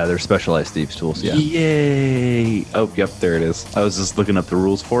 Yeah, they're specialized thieves tools. Yeah. Yay! Oh, yep, there it is. I was just looking up the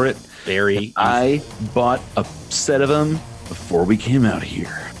rules for it. Very. I bought a set of them before we came out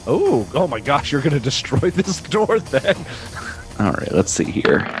here. Oh my gosh, you're going to destroy this door then. All right, let's see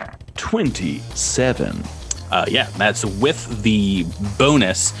here. 27. Yeah, that's with the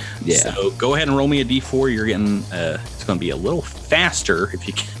bonus. Yeah. So go ahead and roll me a d4. You're getting, it's going to be a little faster if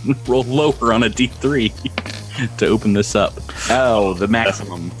you can roll lower on a d3 to open this up. Oh, the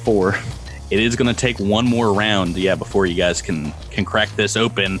maximum 4. It is going to take one more round, before you guys can crack this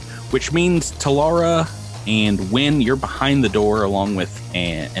open, which means Talara and Win, you're behind the door along with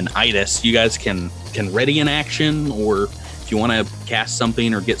an Itis. You guys can ready an action, or if you want to cast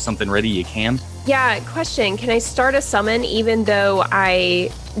something or get something ready, you can. Yeah, question. Can I start a summon even though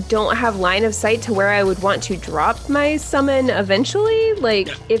I don't have line of sight to where I would want to drop my summon eventually? Like,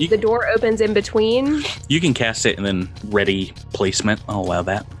 if the door opens in between? You can cast it and then ready placement. I'll allow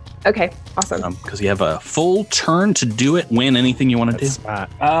that. Okay, awesome. Because you have a full turn to do it. Win anything you want to do.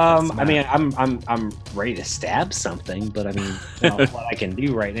 I mean, I'm ready to stab something, but I mean, what I can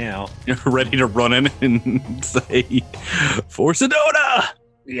do right now. You're ready to run in and say, "For Sedona!"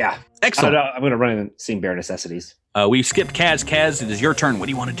 Yeah. Excellent. I'm going to run in and see Bare Necessities. We skipped Kaz. Kaz, it is your turn. What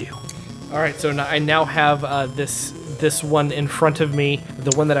do you want to do? all right. So now I now have this one in front of me,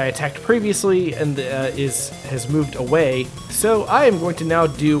 the one that I attacked previously, and has moved away. So I am going to now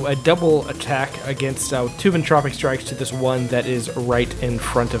do a double attack against 2 Ventropic Strikes to this one that is right in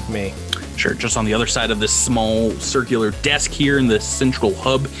front of me. Sure, just on the other side of this small circular desk here in the central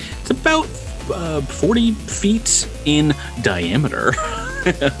hub. It's about 40 feet in diameter.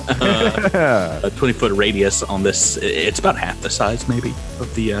 A 20-foot radius on this. It's about half the size, maybe,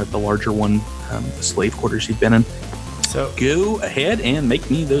 of the larger one, the slave quarters you've been in. So Go ahead and make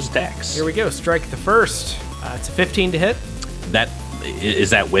me those attacks. here we go. Strike the first. It's a 15 to hit.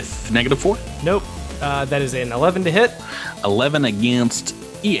 Is that with -4? Nope. That is an 11 to hit. 11 against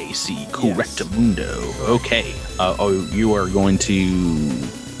EAC. Correctamundo. Okay. You are going to...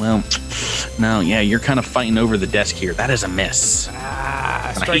 Well, no, yeah, you're kind of fighting over the desk here. That is a miss.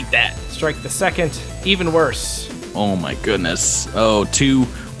 I hate that. Strike the second. Even worse. Oh my goodness. Oh, 2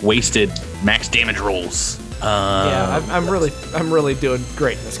 wasted max damage rolls. Yeah, I'm really doing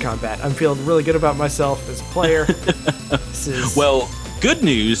great in this combat. I'm feeling really good about myself as a player. This is Well, good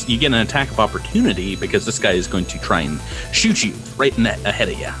news, you get an attack of opportunity because this guy is going to try and shoot you right ahead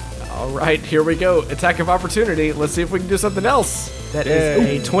of you. all right. Here we go. Attack of opportunity. Let's see if we can do something else. That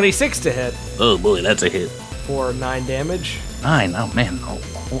is a 26 to hit Oh boy, that's a hit. for 9 damage. 9. Oh man,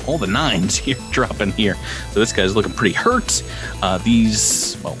 all the 9s here dropping here. So this guy's looking pretty hurt. Let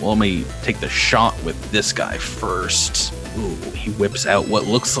me take the shot with this guy first. Ooh, he whips out what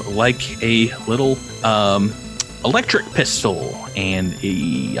looks like a little electric pistol, and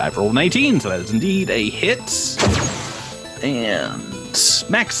I've rolled an 18, so that is indeed a hit. And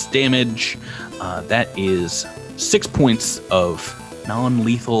max damage, that is 6 points of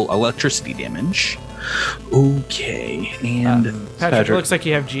non-lethal electricity damage. Okay, and Patrick, looks like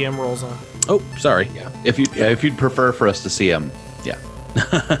you have GM rolls on. oh, sorry. If you'd prefer for us to see him, yeah.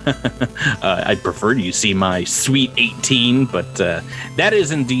 I'd prefer you see my sweet 18, but that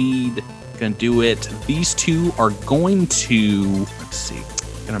is indeed Gonna do it. These two are going to, let's see,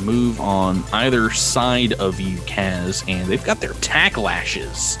 gonna move on either side of you, Kaz, and they've got their tack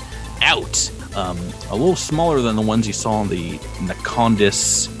lashes out. A little smaller than the ones you saw on the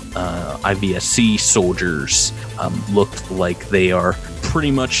Nakondis IVSC soldiers. Looked like they are pretty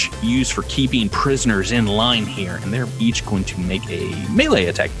much used for keeping prisoners in line here, and they're each going to make a melee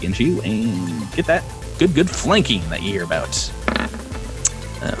attack against you and get that good flanking that you hear about.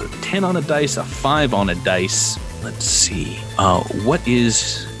 10 on a dice, a 5 on a dice. Let's see. What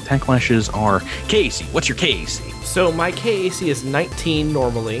is attack lashes are? KAC. What's your KAC? So my KAC is 19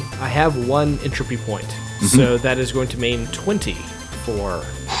 normally. I have 1 entropy point. So that is going to mean 20 for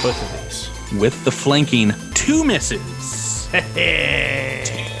both of these. With the flanking, 2 misses.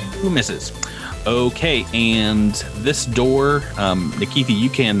 2 misses. Okay, and this door, Nikithi,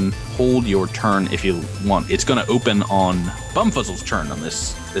 you can hold your turn if you want. It's going to open on Bumfuzzle's turn on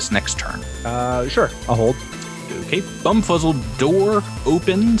this next turn. Sure, I'll hold. Okay, Bumfuzzle, door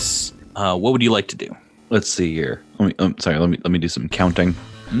opens. What would you like to do? Let's see here. Let me do some counting.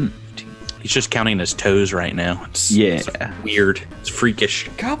 He's just counting his toes right now. It's weird. It's freakish.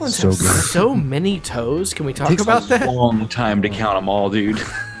 Goblins have so many toes. Can we talk about that? Long time to count them all, dude.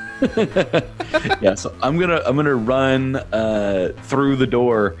 Yeah, so I'm gonna run through the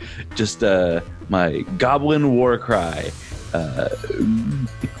door, just my goblin war cry,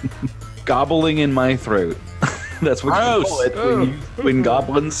 gobbling in my throat. That's what you call it when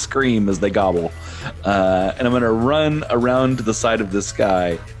goblins scream as they gobble. And I'm gonna run around to the side of this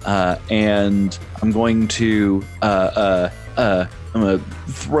guy, and I'm going to I'm gonna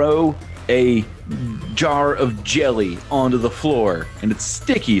throw a jar of jelly onto the floor, and it's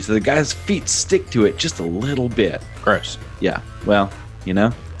sticky, so the guy's feet stick to it just a little bit. Gross. Yeah, well, you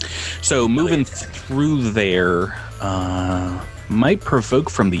know. So moving through there might provoke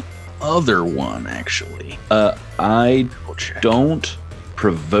from the other one, actually. I don't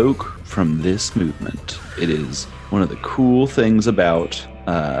provoke from this movement. It is one of the cool things about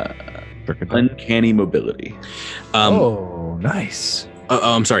uncanny mobility. Nice.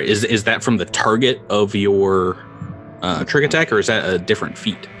 I'm sorry. Is that from the target of your trick attack, or is that a different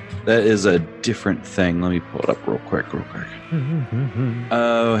feat? That is a different thing. Let me pull it up real quick.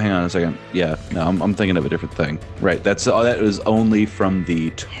 Oh, hang on a second. Yeah, no, I'm thinking of a different thing. Right, that was only from the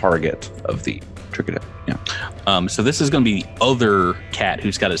target of the trick attack. Yeah. So this is going to be the other cat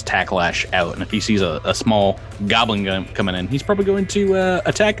who's got his tack lash out, and if he sees a small goblin coming in, he's probably going to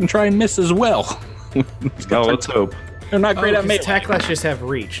attack and try and miss as well. Let's hope. They're not great at melee. Tack lashes have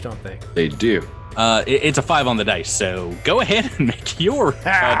reach, don't they? They do. It's a 5 on the dice, so go ahead and make your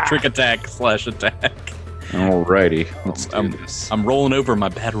trick attack / attack. Alrighty, let's do this. I'm rolling over my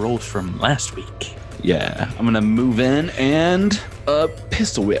bad rolls from last week. Yeah, I'm gonna move in and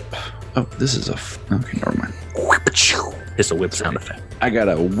pistol whip. Oh, this is okay, never mind. Pistol whip sound effect. I got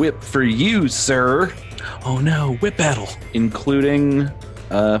a whip for you, sir. Oh no, whip battle. Including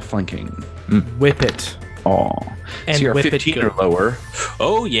flanking. Whip it. Oh. And so you're whip 15 it or lower.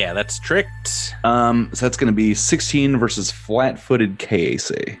 Oh yeah, that's tricked. So that's going to be 16 versus flat-footed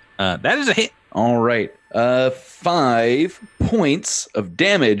KAC. That is a hit. All right. 5 points of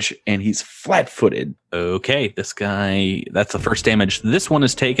damage, and he's flat-footed. Okay, this guy, that's the first damage this one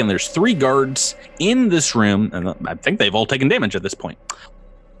is taken. There's 3 guards in this room, and I think they've all taken damage at this point.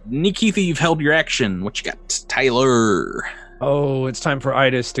 Nikithi, you've held your action. What you got, Tyler? Oh, it's time for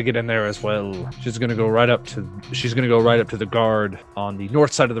Idis to get in there as well. She's gonna go right up to the guard on the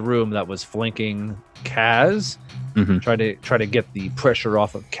north side of the room that was flanking Kaz. Mm-hmm. Try to get the pressure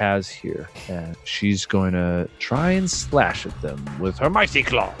off of Kaz here, and she's going to try and slash at them with her mighty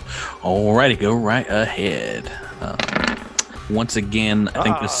claw. Alrighty, go right ahead. Once again, I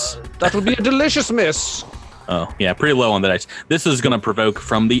think that would be a delicious miss. Oh, yeah, pretty low on the dice. This is going to provoke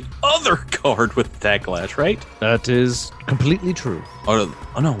from the other guard with attack lash, right? That is completely true. Oh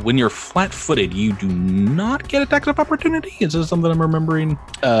no, when you're flat-footed, you do not get attacks of opportunity? Is this something I'm remembering?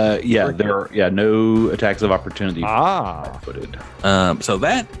 No attacks of opportunity. Flat-footed. So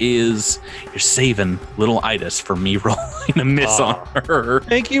that is, you're saving little Idis for me rolling a miss on her.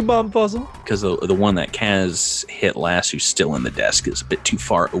 Thank you, Bumfuzzle. Because the one that Kaz hit last, who's still in the desk, is a bit too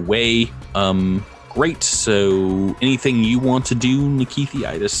far away. Great. So anything you want to do, Nikithi?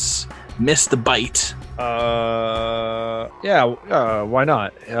 Idis missed the bite. Why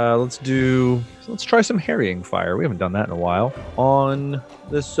not? Let's try some harrying fire. We haven't done that in a while. On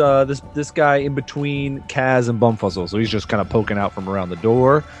this guy in between Kaz and Bumfuzzle. So he's just kind of poking out from around the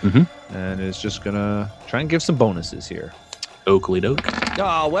door, and is just gonna try and give some bonuses here. Oakley doke.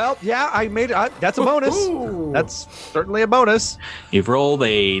 Oh, well, yeah, I made it. That's a bonus. That's certainly a bonus. You've rolled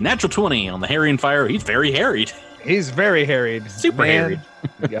a natural 20 on the harrying fire. He's very harried. He's very harried. Super harried.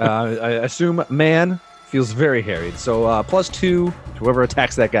 I assume man feels very harried. So +2 to whoever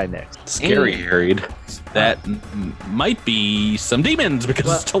attacks that guy next. Scary harried. That might be some demons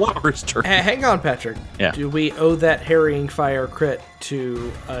because it's Talar's turn. Hang on, Patrick. Yeah. Do we owe that harrying fire crit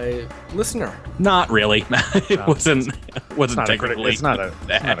to a listener? Not really. It wasn't It's not technically. it's not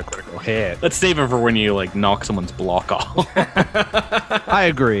a critical hit. Let's save it for when you like knock someone's block off. I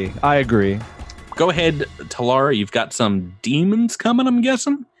agree. Go ahead, Talara. You've got some demons coming, I'm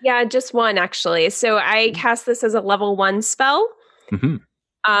guessing? Yeah, just one actually. So I cast this as a level 1 spell.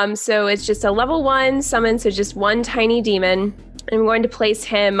 Mm-hmm. So it's just a level 1 summon, so just one tiny demon. I'm going to place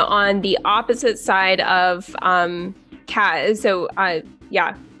him on the opposite side of Kaz. So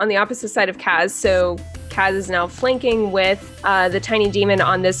on the opposite side of Kaz. So Kaz is now flanking with the tiny demon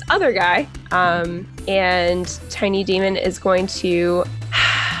on this other guy. And tiny demon is going to,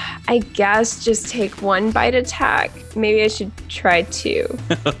 I guess, just take one bite attack. Maybe I should try 2.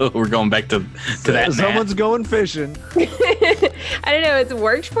 We're going back to that. Someone's going fishing. I don't know. It's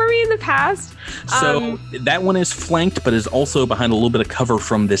worked for me in the past. So that one is flanked, but is also behind a little bit of cover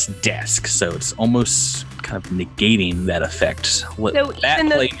from this desk. So it's almost kind of negating that effect. So even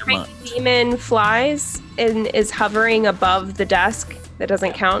though the tiny demon flies and is hovering above the desk, that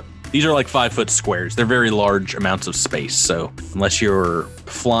doesn't count? These are like 5-foot squares. They're very large amounts of space. So unless you're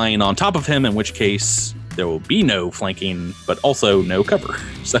flying on top of him, in which case there will be no flanking, but also no cover.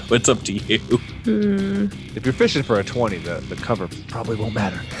 So it's up to you. If you're fishing for a 20, the cover probably won't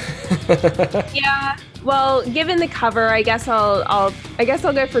matter. Yeah. Well, given the cover, I guess I'll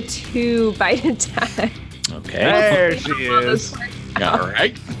go for 2 bite attacks. Okay. There she is. All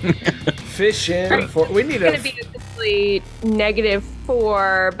right. Fishing. We need It's going to be essentially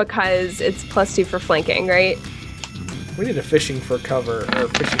 -4 because it's +2 for flanking, right? We need a fishing for cover or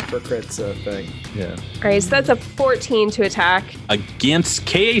fishing for crits thing. Yeah. All right, so that's a 14 to attack. Against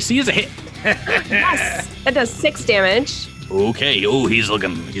KAC is a hit. Yes, that does 6 damage. Okay. Oh, he's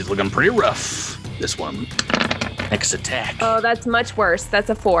looking pretty rough. This one. Next attack. Oh, that's much worse. That's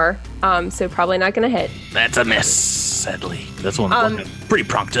a 4. So probably not going to hit. That's a miss, sadly. This one's looking pretty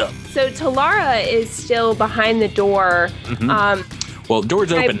propped up. So Talara is still behind the door. Well,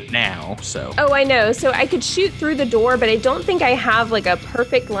 door's open now, so. Oh, I know. So I could shoot through the door, but I don't think I have like a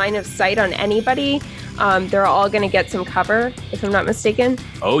perfect line of sight on anybody. They're all going to get some cover, if I'm not mistaken.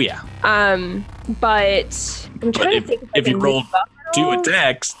 Oh, yeah. But I'm trying to think if you roll 2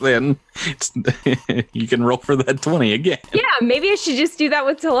 attacks, then you can roll for that 20 again. Yeah, maybe I should just do that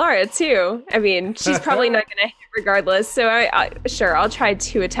with Talara too. I mean, she's probably not going to hit regardless. So I'll try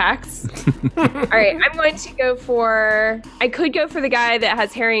 2 attacks. All right, I'm going to go for. I could go for the guy that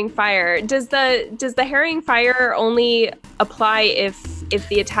has harrying fire. Does the harrying fire only apply if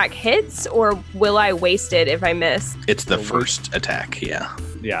the attack hits, or will I waste it if I miss? It's the first attack, yeah.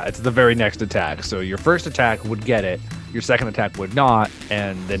 Yeah, it's the very next attack. So your first attack would get it, your second attack would not,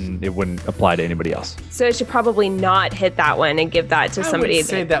 and then it wouldn't apply to anybody else. So I should probably not hit that one and give that to somebody. I would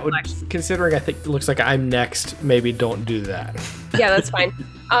say that would, considering I think it looks like I'm next, maybe don't do that. Yeah, that's fine.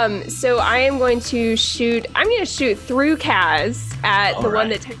 So I am going to shoot. I'm going to shoot through Kaz at the one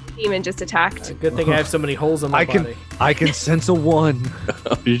that Tiny Demon just attacked. Good thing I have so many holes in my body. I can sense a 1.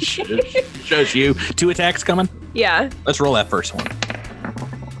 Shows you 2 attacks coming. Yeah. Let's roll that first one.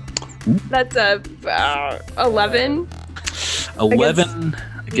 That's a 11. 11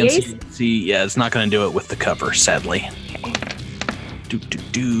 against EC. Yeah, it's not going to do it with the cover, sadly.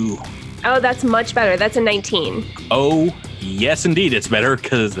 Okay. Oh, that's much better. That's a 19. Oh, yes, indeed. It's better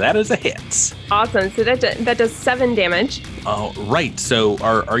because that is a hit. Awesome. So that does 7 damage. Oh, right. So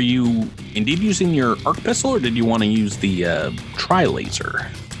are you indeed using your arc pistol, or did you want to use the tri-laser?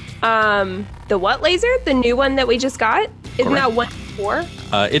 The what laser? The new one that we just got? Isn't that 1d4?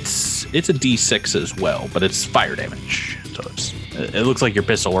 It's a D6 as well, but it's fire damage. So it looks like your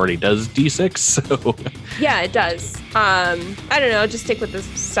pistol already does D6. So yeah, it does. I don't know. Just stick with the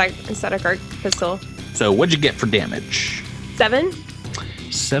static arc pistol. So what'd you get for damage? 7.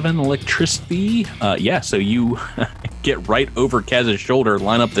 7 electricity. Yeah. So you get right over Kaz's shoulder,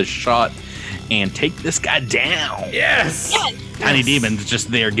 line up the shot, and take this guy down. Yes. Tiny Demon's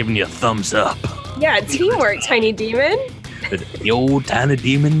just there giving you a thumbs up. Yeah, teamwork, Tiny Demon. The old Tiny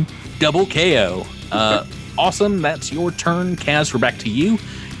Demon double KO. Awesome. That's your turn, Kaz. We're back to you.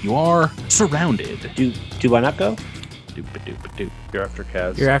 You are surrounded. Do I not go? Doop-a-doop-a-doop. You're after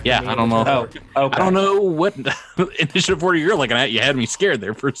Kaz. You're after Yeah, me I don't know. Oh, okay. I don't know what initiative order you're looking at. You had me scared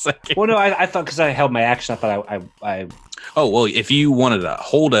there for a second. Well, no, I thought because I held my action up, but I Oh, well, if you wanted to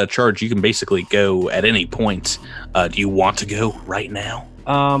hold a charge, you can basically go at any point. Do you want to go right now?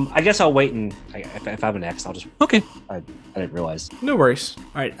 I guess I'll wait and if I'm next, I'll just. Okay. I didn't realize. No worries.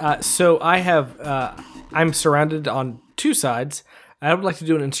 All right. So I have. I'm surrounded on two sides. I would like to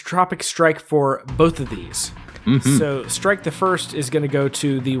do an entropic strike for both of these. Mm-hmm. So strike the first is going to go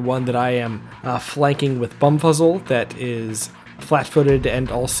to the one that I am flanking with Bumfuzzle. That is flat-footed and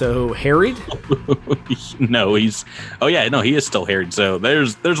also harried. No, he's. Oh yeah, no, he is still harried. So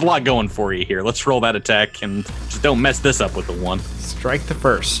there's a lot going for you here. Let's roll that attack and just don't mess this up with the one. Strike the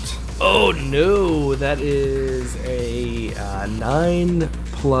first. Oh no, that is a 9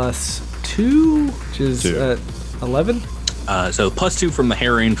 plus 2, which is 11. So +2 from the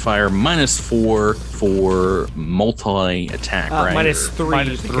harrying fire, -4 for multi-attack, right?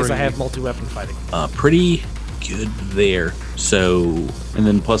 -3 because I have multi-weapon fighting. Pretty good there. So And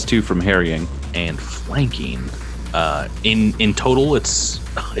then +2 from harrying. and flanking. In total, it's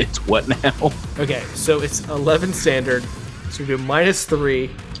what now? Okay, so it's 11 standard. So we do -3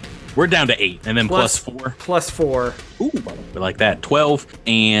 We're down to 8, and then +4. plus 4. Ooh, we like that. 12,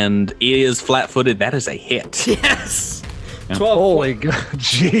 and it is flat-footed. That is a hit. Yes. 12. Holy god,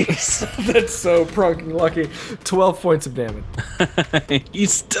 jeez. That's so fucking lucky. 12 points of damage.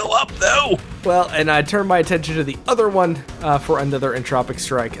 He's still up though. Well, and I turn my attention to the other one for another entropic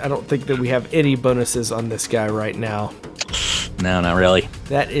strike. I don't think that we have any bonuses on this guy right now. No, not really.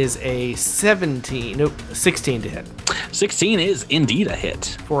 That is a 16 to hit 16 is indeed a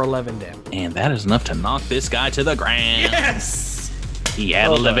hit, for 11 damage. and that is enough to knock this guy to the ground. Yes! He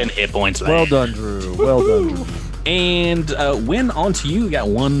had 11 hit points there. Well done, Drew. Well done, Drew. And when onto you, got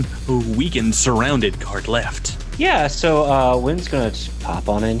one weakened, surrounded card left. Yeah, so Wynn's gonna just pop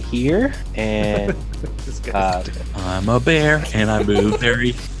on in here and I'm a bear, and I move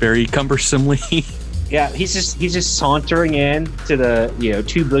very, very cumbersomely. yeah, he's just sauntering in to the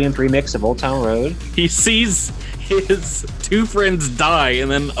 2 billion remix of Old Town Road. He sees his two friends die, and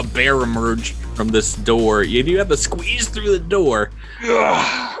then a bear emerge from this door. You do have to squeeze through the door. You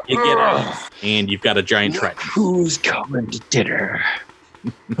get out, and you've got a giant trident. Who's coming to dinner?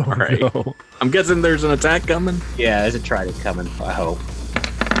 All right. No. I'm guessing there's an attack coming. Yeah, there's a trident coming. I hope.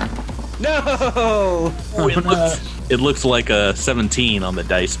 No. It looks like a 17 on the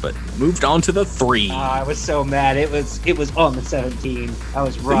dice, but moved on to the 3. I was so mad. It was on the 17. I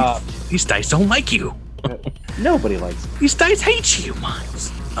was robbed. These dice don't like you. Nobody likes it. These dice hate you,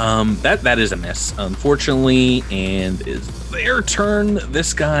 Miles. That is a miss, unfortunately, and is their turn.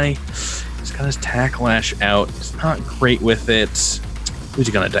 This guy, he's got his Tacklash out. He's not great with it. Who's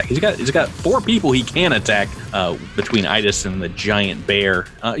he gonna attack? He's got 4 people he can attack between Idis and the giant bear.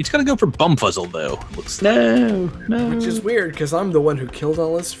 He's gonna go for Bumfuzzle though. No. Which is weird, because I'm the one who killed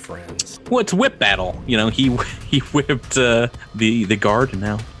all his friends. Well, it's whip battle. You know, he whipped the guard, and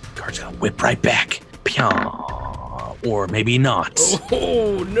now the guard's gonna whip right back. Pyah. Or maybe not.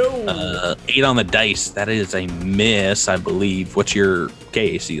 Oh, no. 8 on the dice. That is a miss, I believe. What's your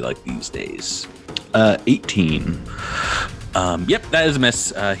KAC like these days? 18. Yep, that is a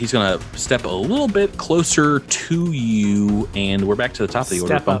miss. He's going to step a little bit closer to you, and we're back to the top of the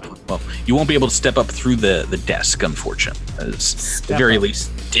order. Step up. Well, you won't be able to step up through the desk, unfortunately. That is, at the very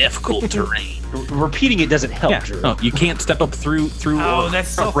least, difficult terrain. Repeating it doesn't help, Yeah, Drew. no, you can't step up through Oh, that's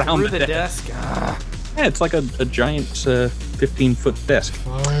so around through the desk. Yeah, it's like a giant 15-foot desk.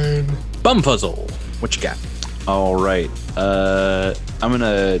 Fine. Bumfuzzle, what you got? All right. I'm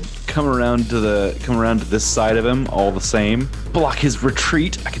gonna come around to this side of him. All the same, block his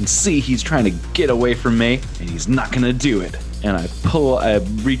retreat. I can see he's trying to get away from me, and he's not gonna do it. And I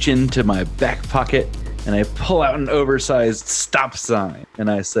reach into my back pocket, and I pull out an oversized stop sign, and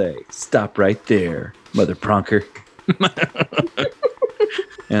I say, "Stop right there, Mother Pronker."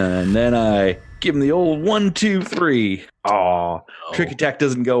 And then I give him the old 1, 2, 3. Aw, trick attack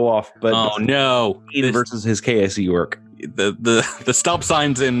doesn't go off, but Oh no! versus his KSE work. The stop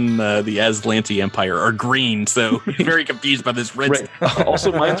signs in the Aslanti Empire are green, so he's very confused by this red. Right.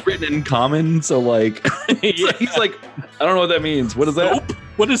 Also, mine's written in common, so like, Yeah. he's like, I don't know what that means. What is that? Stope?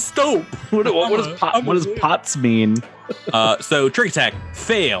 What is Stope? What does POTS mean? So trick attack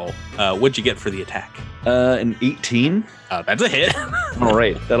fail. What'd you get for the attack? An 18. That's a hit. All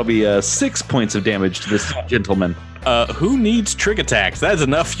right, that'll be 6 points of damage to this gentleman. Who needs trick attacks? That's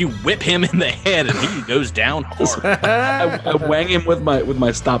enough. You whip him in the head, and he goes down hard. I wang him with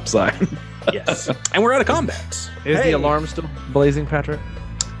my stop sign. Yes, and we're out of combat. Is Hey. the alarm still blazing, Patrick?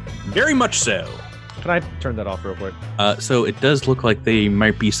 Very much so. Can I turn that off real quick? So it does look like they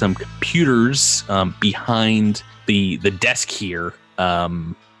might be some computers behind the desk here.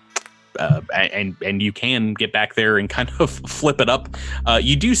 And you can get back there and kind of flip it up.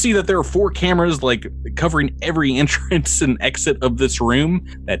 You do see that there are 4 cameras like covering every entrance and exit of this room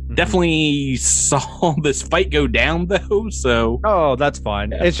that definitely saw this fight go down though. So that's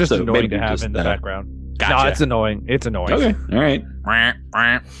fine. Yeah, It's just so annoying maybe to have just in the that. background. Gotcha. No, it's annoying. It's annoying. Okay. All right.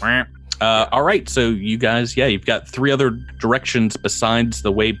 All right, so you guys, you've got 3 other directions besides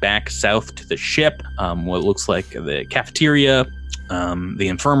the way back south to the ship. What looks like the cafeteria, the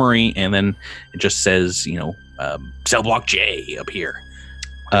infirmary, and then it just says, cell block J up here.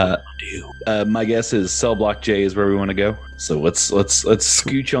 My guess is cell block J is where we want to go. So let's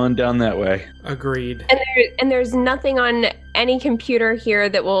scooch on down that way. Agreed. And there's nothing on any computer here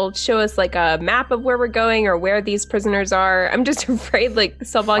that will show us like a map of where we're going or where these prisoners are. I'm just afraid like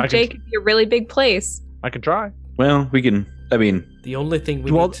cell block J could be a really big place. I can try. Well, we can. I mean, The only thing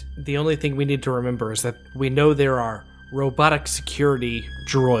we need to remember is that we know there are robotic security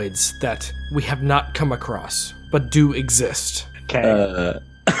droids that we have not come across, but do exist. Okay.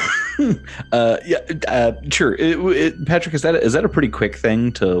 Sure. Patrick, is that a pretty quick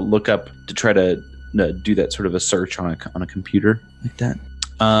thing to look up to try to do that sort of a search on a computer like that?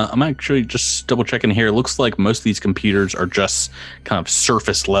 I'm actually just double checking here. It looks like most of these computers are just kind of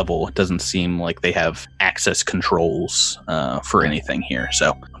surface level. It doesn't seem like they have access controls for anything here.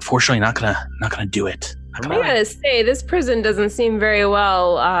 So unfortunately, not gonna do it. I gotta say, this prison doesn't seem very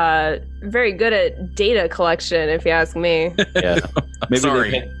good at data collection, if you ask me. Yeah, maybe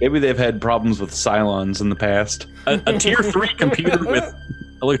Sorry. they've had problems with Cylons in the past. A tier 3 computer with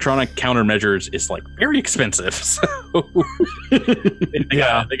electronic countermeasures is like very expensive. So they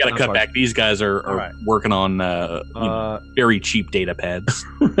gotta cut back. These guys are right. working on very cheap data pads.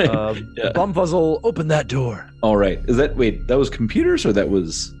 Bumfuzzle, open that door. All right. That was computers or that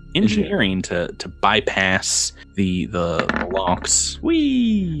was Engineering to bypass the locks.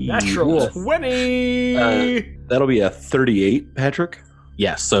 Whee! Natural 20! That'll be a 38, Patrick.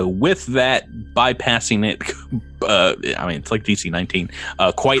 Yeah, so with that, bypassing it, it's like DC 19,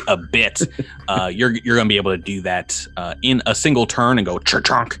 quite a bit. You're going to be able to do that in a single turn and go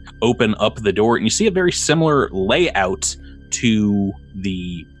chunk, open up the door. And you see a very similar layout to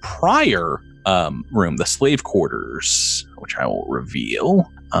the prior room, the slave quarters, which I will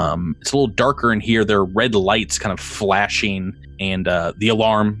reveal. It's a little darker in here. There are red lights kind of flashing and the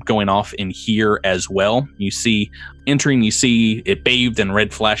alarm going off in here as well. You see it bathed in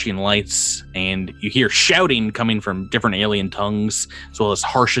red flashing lights, and you hear shouting coming from different alien tongues, as well as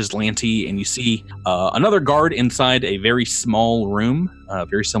harsh Aslanti, and you see another guard inside a very small room,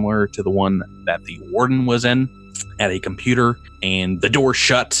 very similar to the one that the warden was in, at a computer, and the door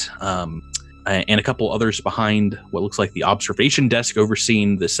shut. And a couple others behind what looks like the observation desk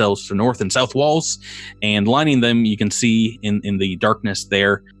overseeing the cells to north and south walls. And lining them, you can see in the darkness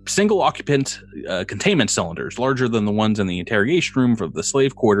there, single occupant containment cylinders, larger than the ones in the interrogation room for the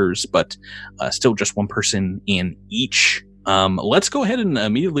slave quarters, but still just one person in each. Let's go ahead and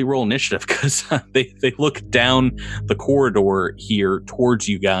immediately roll initiative, because they look down the corridor here towards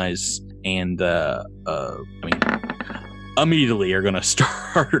you guys, and immediately are going to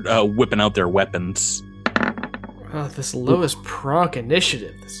start whipping out their weapons. Oh, this lowest proc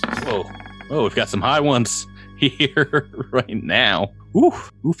initiative. Oh, we've got some high ones here right now. Oof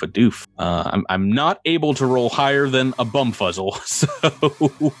a doof. I'm not able to roll higher than a Bumfuzzle. So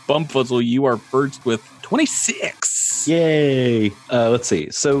Bumfuzzle, you are first with 26. Yay. Let's see.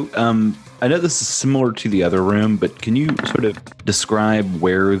 So I know this is similar to the other room, but can you sort of describe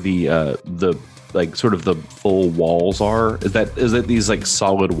where the like sort of the full walls are? Is that these like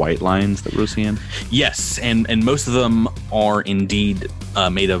solid white lines that we're seeing? Yes, and most of them are indeed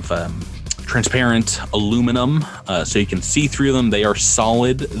made of transparent aluminum, so you can see through them. They are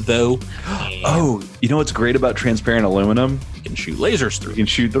solid though. Oh, you know what's great about transparent aluminum? You can shoot lasers through. You can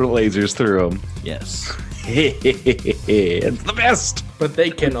shoot the lasers through them. Yes. It's the best. But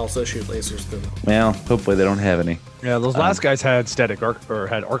they can also shoot lasers through them. Well, hopefully they don't have any. Yeah, those last guys had static arc or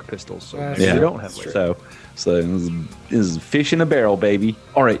had arc pistols, so maybe yeah, they don't have lasers. So this is fish in a barrel, baby.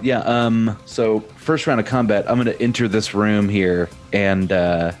 All right, yeah. So first round of combat, I'm going to enter this room here, and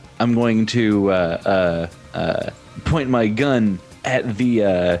I'm going to point my gun at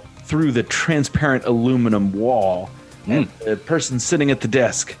the through the transparent aluminum wall at the person sitting at the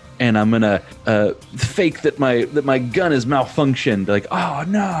desk. And I'm gonna fake that my gun is malfunctioned. Like, oh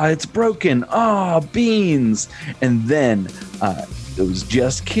no, it's broken. Oh, beans. And then it was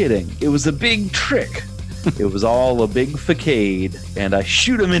just kidding. It was a big trick. It was all a big facade, and I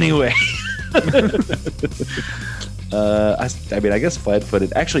shoot him anyway. I mean, I guess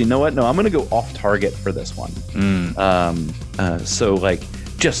flat-footed. Actually, you know what? No, I'm going to go off target for this one. So, like,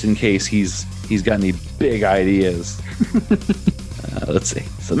 just in case he's got any big ideas. Let's see.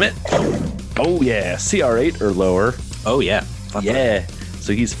 Submit. Oh, yeah. CR8 or lower. Oh, yeah. Yeah.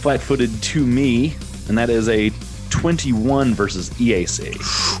 So he's flat-footed to me, and that is a 21 versus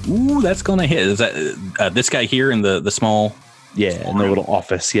EAC. Ooh, that's going to hit. Is that this guy here in the small... Yeah, in the little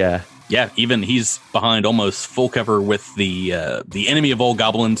office, yeah. Yeah, even he's behind almost full cover with the enemy of all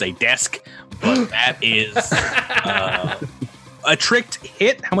goblins, a desk. But that is a tricked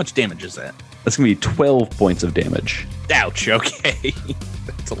hit. How much damage is that? That's going to be 12 points of damage. Ouch, okay.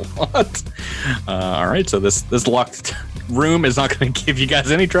 That's a lot. All right, so this locked room is not going to give you guys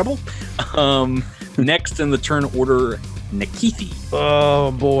any trouble. Next in the turn order, Nikithi.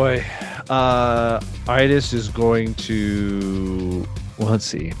 Oh, boy. Idis is going to... Well, let's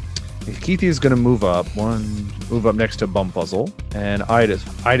see. Keithy is going to move up next to Bumfuzzle, and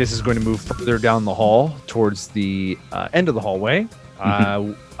Idis is going to move further down the hall towards the end of the hallway.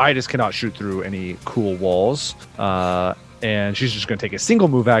 Idis cannot shoot through any cool walls, and she's just going to take a single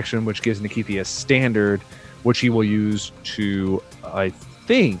move action, which gives Nikithi a standard, which he will use to, I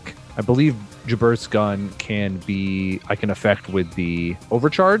believe Jabert's gun I can affect with the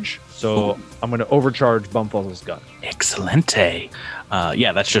overcharge. So I'm going to overcharge Bumfuzzle's gun. Excellente.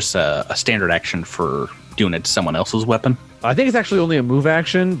 Yeah, that's just a standard action for doing it to someone else's weapon. I think it's actually only a move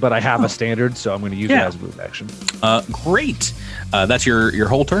action, but I have a standard, so I'm going to use it as a move action. Great. That's your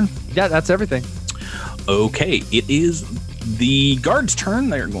whole turn? Yeah, that's everything. Okay, it is the guard's turn.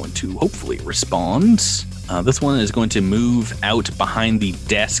 They're going to hopefully respond. This one is going to move out behind the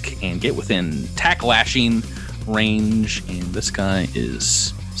desk and get within tack lashing range. And this guy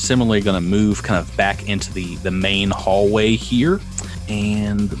is similarly going to move kind of back into the main hallway here.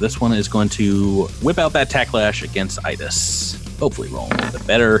 And this one is going to whip out that tack lash against Idis. Hopefully roll a little bit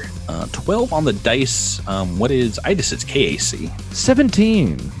better. 12 on the dice. What is Idis's KAC?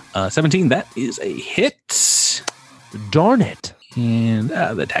 17. 17, that is a hit. Darn it. And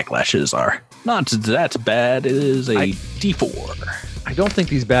the tack lashes are not that bad. It is a D4. I don't think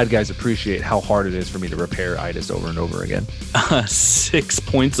these bad guys appreciate how hard it is for me to repair Idis over and over again. 6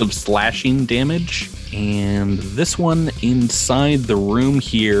 points of slashing damage. And this one inside the room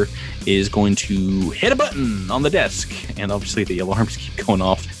here is going to hit a button on the desk. And obviously the alarms keep going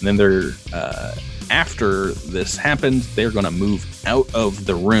off. And then they're, after this happens, they're going to move out of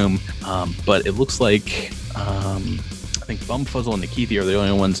the room. But it looks like, I think Bumfuzzle and Nikithi are the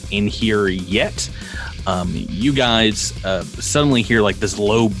only ones in here yet. You guys suddenly hear like this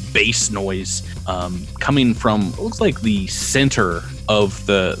low bass noise coming from, it looks like the center of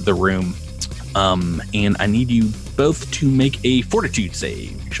the room. And I need you both to make a fortitude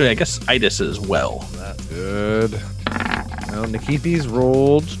save. Actually, I guess Idis as well. That's good. Well, Nikithi's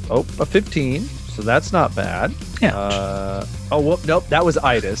rolled, a 15. So that's not bad. Yeah. Nope, that was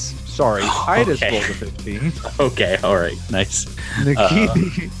Idis. Sorry, Idis rolled a 15. Okay, all right, nice.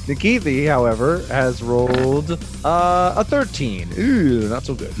 Nikithi, however, has rolled a 13. Ooh, not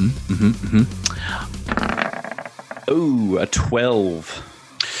so good. Ooh, a 12.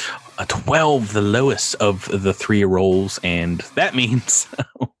 A 12, the lowest of the three rolls, and that means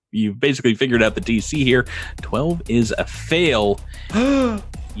you've basically figured out the DC here. 12 is a fail.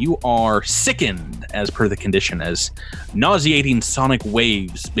 You are sickened, as per the condition, as nauseating sonic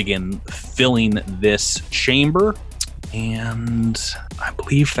waves begin filling this chamber. And I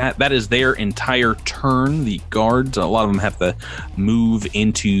believe that is their entire turn. The guards, a lot of them have to move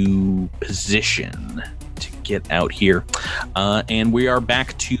into position to get out here. And we are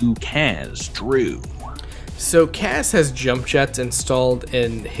back to Kaz. Drew. So Kaz has jump jets installed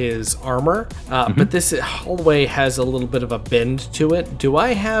in his armor, but this hallway has a little bit of a bend to it. Do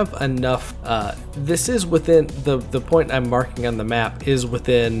I have enough? This is within the point I'm marking on the map is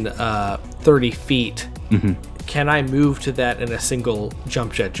within 30 feet. Can I move to that in a single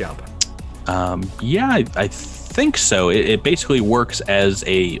jump jet jump? Yeah, I think so. It basically works as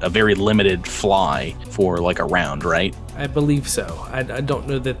a very limited fly for like a round, right? I believe so. I don't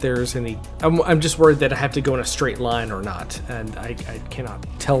know that there's any... I'm just worried that I have to go in a straight line or not, and I cannot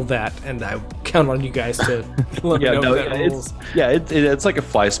tell that, and I count on you guys to let me know that rules. It's like a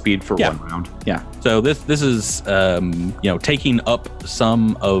fly speed for one round. Yeah. So this is taking up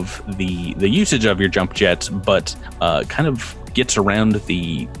some of the usage of your jump jets, but kind of gets around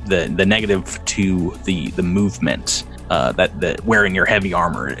the negative to the movement that wearing your heavy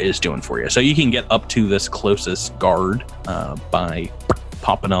armor is doing for you. So you can get up to this closest guard by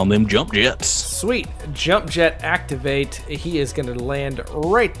popping on them jump jets. Sweet. Jump jet activate. He is going to land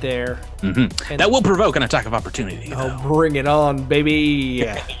right there. Mm-hmm. That will provoke an attack of opportunity. Oh, bring it on, baby.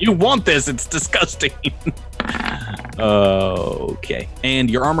 You want this. It's disgusting. Okay. And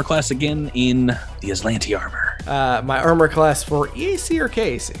your armor class again in the Aslanti armor. My armor class for EAC or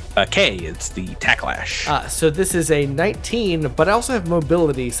KAC? K, it's the Tacklash. So this is a 19, but I also have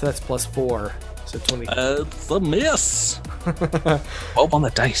mobility, so that's +4. So 20. It's a miss. 12 on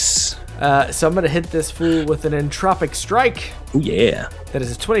the dice. So I'm going to hit this fool with an Entropic Strike. Oh, yeah. That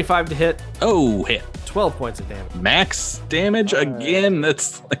is a 25 to hit. Oh, hit. 12 points of damage. Max damage again?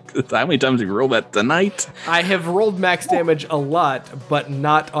 That's like, how many times have you rolled that tonight? I have rolled max damage a lot, but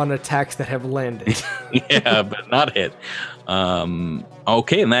not on attacks that have landed. Yeah, but not hit.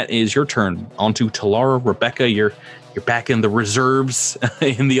 Okay, and that is your turn. On to Talara. Rebecca, you're back in the reserves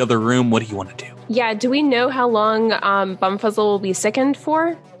in the other room. What do you want to do? Yeah, do we know how long Bumfuzzle will be sickened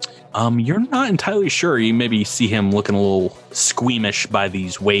for? You're not entirely sure. You maybe see him looking a little squeamish by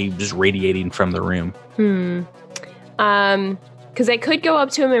these waves radiating from the room. Because I could go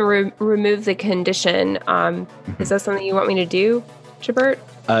up to him and remove the condition. Is that something you want me to do, Jabert?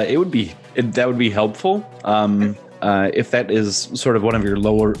 That would be helpful. If that is sort of one of your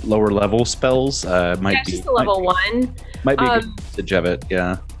lower level spells, might be just a level 1. Might be a good usage of it.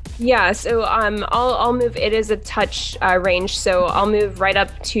 Yeah. Yeah, so I'll move. It is a touch range, so I'll move right up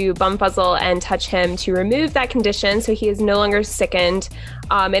to Bumfuzzle and touch him to remove that condition, so he is no longer sickened.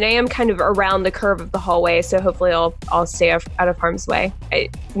 And I am kind of around the curve of the hallway, so hopefully I'll stay out of harm's way.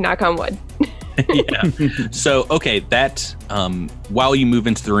 Knock on wood. Yeah. So okay, that while you move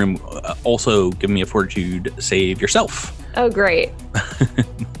into the room, also give me a fortitude save yourself. Oh, great.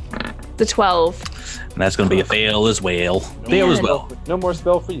 The 12. And that's going to be a fail as well. Fail as well. No more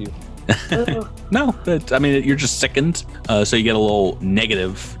spell for you. No, I mean you're just sickened, so you get a little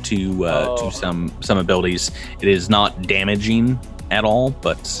negative to some abilities. It is not damaging at all,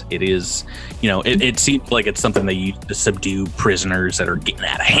 but it is, it seems like it's something they use to subdue prisoners that are getting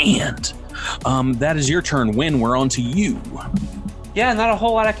out of hand. That is your turn. Win, we're on to you. Yeah, not a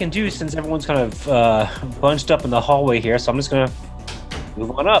whole lot I can do since everyone's kind of bunched up in the hallway here, so I'm just going to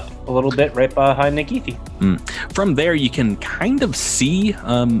move on up a little bit right behind Nikithi. From there, you can kind of see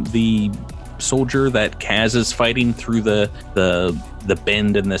the soldier that Kaz is fighting through the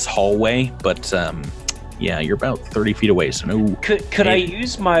bend in this hallway, but yeah, you're about 30 feet away, so no. Could I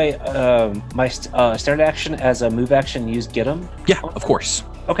use my my standard action as a move action? Use Get 'em? Yeah, of course.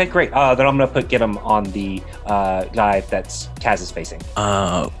 Okay, great. Then I'm gonna put Get 'em on the guy that's Kaz is facing.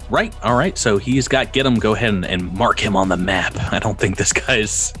 Right. All right. So he's got Get 'em. Go ahead and mark him on the map. I don't think this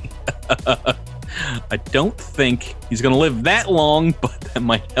guy's. I don't think he's gonna live that long, but that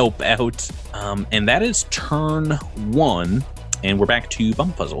might help out. And that is turn 1. And we're back to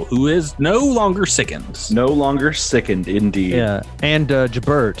Bumfuzzle, who is no longer sickened. No longer sickened, indeed. Yeah, and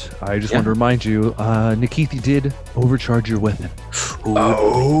Jabert, I just want to remind you, Nikithi did overcharge your weapon. Ooh.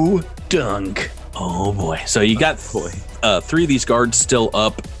 Oh, dunk. Oh, boy. So you got 3 of these guards still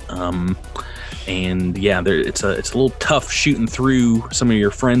up. And yeah, it's a little tough shooting through some of your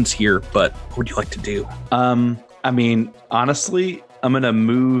friends here, but what would you like to do? I mean, honestly, I'm gonna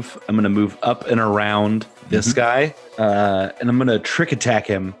move up and around this guy, and I'm gonna trick attack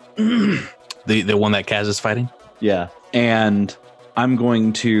him. The one that Kaz is fighting? Yeah. And I'm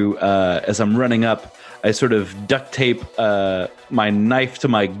going to, as I'm running up, I sort of duct tape my knife to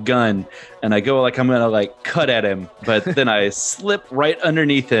my gun, and I go like I'm gonna cut at him, but then I slip right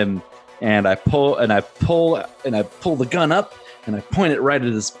underneath him, and I pull the gun up, and I point it right at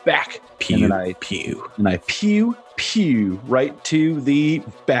his back. Pew, and I pew right to the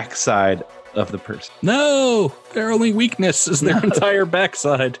backside of the person. No, their only weakness is their entire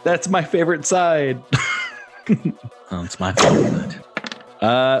backside. That's my favorite side. Oh, it's my favorite.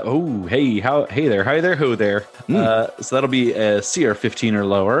 Hey there, ho there. So that'll be a CR 15 or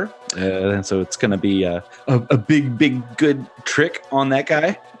lower, and so it's gonna be a big good trick on that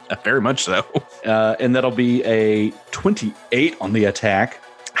guy. Very much so. And that'll be a 28 on the attack.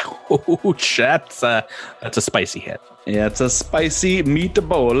 Oh, that's a spicy hit. Yeah, it's a spicy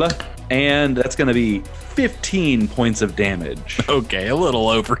meatball, and that's going to be 15 points of damage. Okay, a little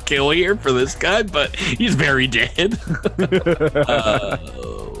overkill here for this guy, but he's very dead.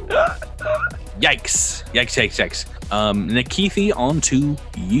 Yikes. Nikithi, on to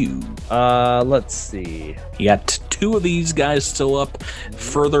you. Let's see. You got 2 of these guys still up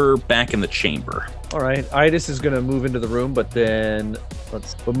further back in the chamber. All right, Idis is going to move into the room, but then I'm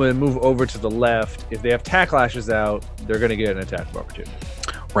going to move over to the left. If they have tacklashes out, they're going to get an attack of opportunity.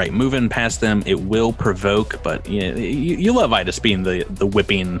 Right, moving past them, it will provoke, but you love Idis being the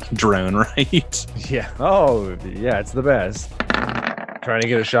whipping drone, right? Yeah. Oh, yeah, it's the best. Trying to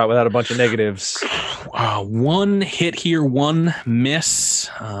get a shot without a bunch of negatives. One hit here, one miss.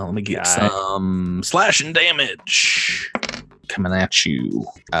 Let me get some slashing damage coming at you.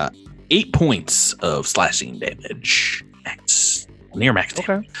 8 points of slashing damage. Near max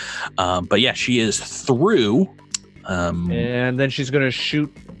damage. Okay. But yeah, she is through. And then she's gonna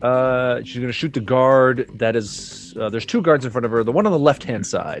shoot. She's gonna shoot the guard that is. There's 2 guards in front of her. The one on the left-hand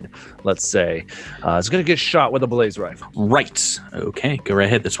side, let's say, is gonna get shot with a blaze rifle. Right. Okay. Go right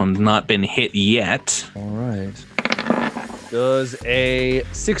ahead. This one's not been hit yet. All right. Does a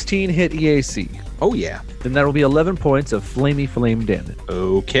 16 hit EAC? Oh yeah. Then that'll be 11 points of flamey flame damage.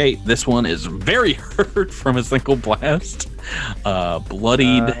 Okay. This one is very hurt from a single blast.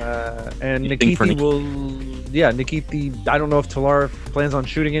 Bloodied. And Nikithi will. Yeah, Nikithi, I don't know if Talara plans on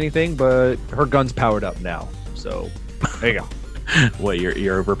shooting anything, but her gun's powered up now. So, there you go. What,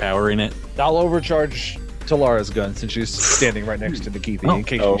 you're overpowering it? I'll overcharge Talara's gun since she's standing right next to Nikithi in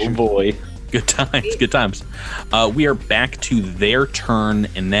case she shoots. Boy. Good times, good times. We are back to their turn,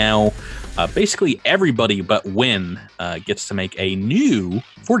 and now basically everybody but Wynn gets to make a new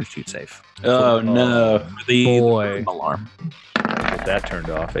fortitude save. Oh, no. The boy. Alarm. Get that turned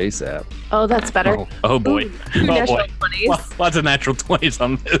off ASAP. Oh, that's better. Oh boy. Ooh, Oh, natural boy. 20s. Lots of natural 20s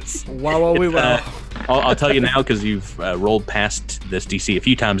on this. Wow. I'll tell you now because you've rolled past this DC a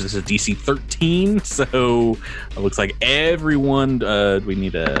few times. This is DC 13, so it looks like everyone. We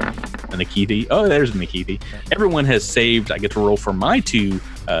need a Nikithi. Oh, there's a Nikithi. Everyone has saved. I get to roll for my 2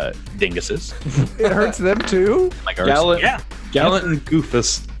 dinguses. It hurts them too? Like Gallant, yeah. Gallant and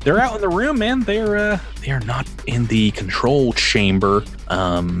Goofus. They're out in the room, man. They are not in the control chamber.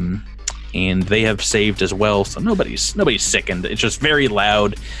 And they have saved as well, so nobody's sickened. It's just very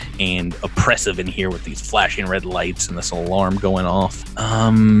loud and oppressive in here with these flashing red lights and this alarm going off.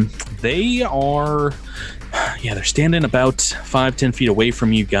 They're standing about 5-10 feet away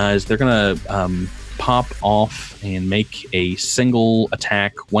from you guys. They're gonna pop off and make a single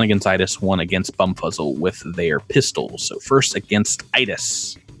attack, one against Idis, one against Bumfuzzle with their pistols. So first against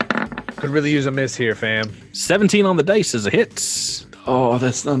Idis. Could really use a miss here, fam. 17 on the dice is a hit. Oh,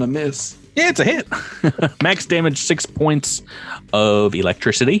 that's not a miss. Yeah, it's a hit. Max damage, 6 points of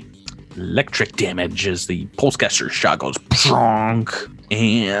electricity. Electric damage as the pulsecaster shot goes prong.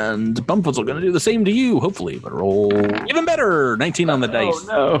 And Bumfuzzle going to do the same to you, hopefully, but roll even better. 19 on the dice.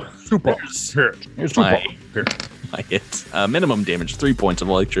 Oh, no. Super. Here's my hit. Minimum damage, 3 points of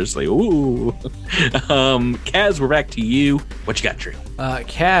electricity. Ooh. Kaz, we're back to you. What you got, Drew?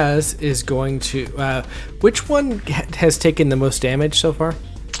 Kaz is going to. Which one has taken the most damage so far?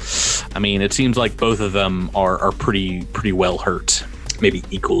 I mean, it seems like both of them are pretty well hurt, maybe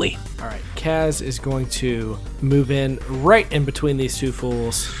equally. All right, Kaz is going to move in right in between these 2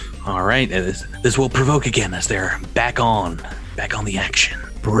 fools. All right, this will provoke again as they're back on the action.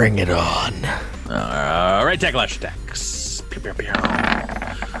 Bring it on. All right, Tacklash attacks. Pew, pew, pew.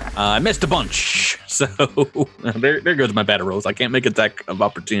 I missed a bunch, so there goes my bad rolls. I can't make attack of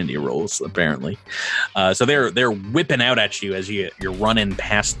opportunity rolls, apparently. So they're whipping out at you as you're running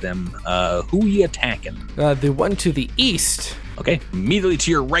past them. Who are you attacking? The one to the east. Okay, immediately to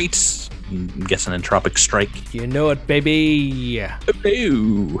your right. I'm guessing Entropic Strike. You know it, baby.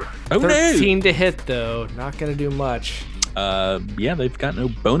 Oh, 13 to hit, though. Not going to do much. Yeah, they've got no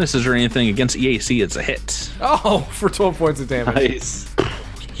bonuses or anything against EAC. It's a hit. Oh, for 12 points of damage. Nice.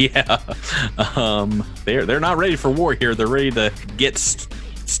 Yeah. They're not ready for war here. They're ready to get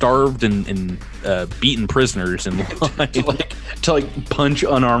starved and beaten prisoners in line. to punch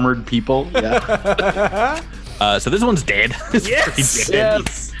unarmored people. Yeah. So this one's dead. Yes.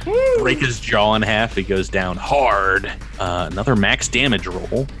 Yes. Break his jaw in half. He goes down hard. Another max damage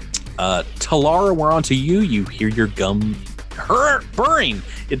roll. Talara, we're on to you. You hear your gum purring.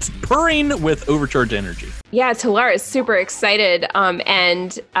 It's purring with overcharged energy. Yeah, Talara is super excited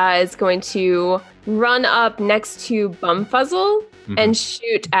and is going to run up next to Bumfuzzle and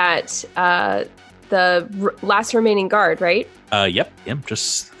shoot at the last remaining guard, right? Yep.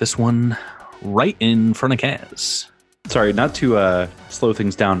 Just this one right in front of Kaz. Sorry, not to slow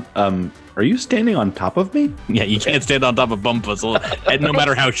things down. Are you standing on top of me? Yeah, you can't stand on top of Bumfuzzle, no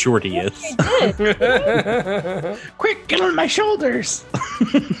matter how short he is. Quick, get on my shoulders.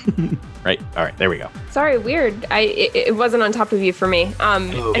 Right. All right. There we go. Sorry, weird. It wasn't on top of you for me.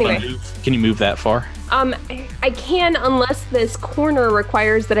 Anyway. Can you move that far? I can unless this corner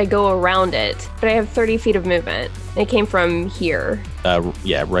requires that I go around it, but I have 30 feet of movement. It came from here.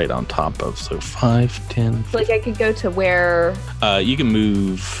 Yeah, right on top of. So 5, 10. Like I could go to where. You can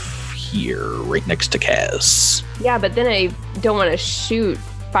move here, right next to Kaz. Yeah, but then I don't want to shoot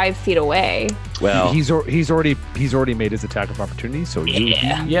 5 feet away. Well, he's already made his attack of opportunity. So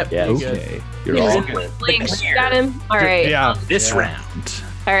Yeah. Yep. Yeah, okay. you're Yeah. all good. Got him. All right. Yeah. This round.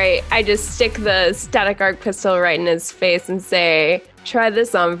 All right. I just stick the static arc pistol right in his face and say, "Try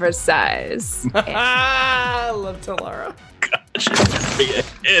this on for size." I love Talara.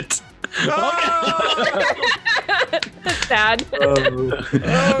 Hit. That's sad. Let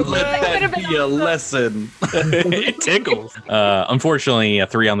that be a lesson. It tickles. Unfortunately, a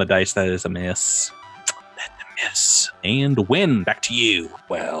 3 on the dice. That is a miss. That's a miss. And Win, back to you.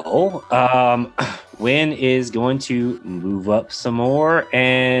 Well, Win is going to move up some more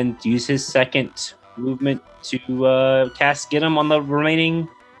and use his second movement to cast Get Him on the remaining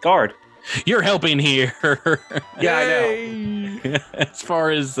guard. You're helping here. Yeah, I know. As far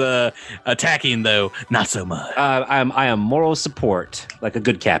as attacking, though, not so much. I am moral support, like a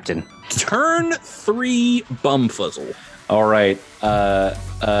good captain. Turn 3, Bumfuzzle. All right.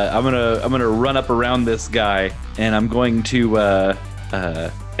 I'm gonna run up around this guy, and I'm going to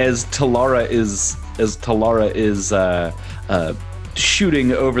as Talara is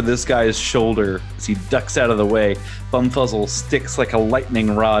shooting over this guy's shoulder as he ducks out of the way. Bumfuzzle sticks like a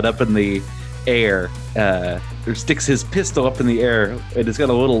lightning rod up in the air, or sticks his pistol up in the air, and it's got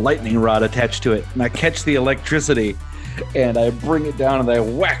a little lightning rod attached to it. And I catch the electricity, and I bring it down, and I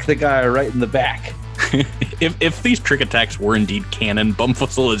whack the guy right in the back. If these trick attacks were indeed canon,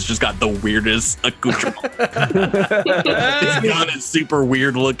 Bumfuzzle has just got the weirdest accoutrement. His gun is super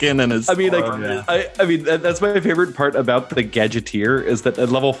weird looking, and his I mean, that's my favorite part about the Gadgeteer is that at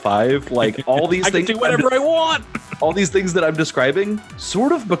level 5, like all these I can things, do whatever I want. all these things that I'm describing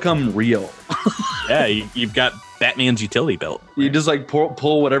sort of become real. Yeah, you've got Batman's utility belt. You just like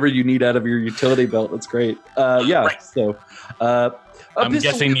pull whatever you need out of your utility belt. That's great. Yeah. Right. So, I'm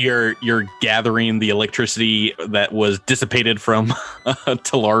guessing you're gathering the electricity that was dissipated from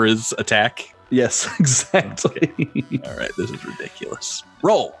Talara's attack. Yes, exactly. All right, this is ridiculous.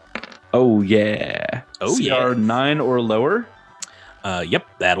 Roll. Oh yeah. Oh, CR 9 or lower, Yep,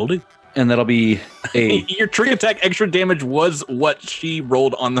 that'll do. and that'll be a Your trick attack extra damage was what she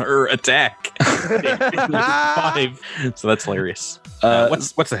rolled on her attack. 5. So that's hilarious.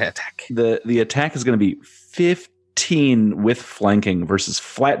 What's the attack? the attack is going to be 15 with flanking versus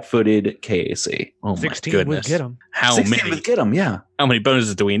flat-footed KAC. Oh my 16 goodness! would get him. How 16 many? with get him, yeah. How many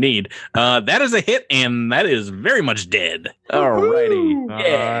bonuses do we need? That is a hit, and that is very much dead. Alrighty.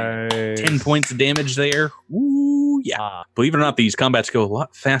 Yeah. 10 points of damage there. Ooh, yeah. Believe it or not, these combats go a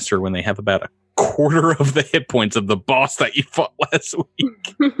lot faster when they have about a quarter of the hit points of the boss that you fought last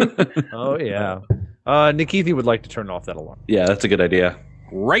week. Oh yeah. Nikithi would like to turn off that alarm. Yeah, that's a good idea.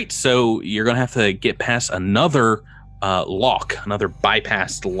 Right, so you're going to have to get past another lock, another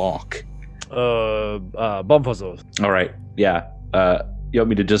bypassed lock. Bumfuzzle. All right. Yeah. You want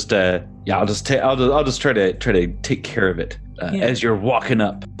me to just I'll just try to take care of it as you're walking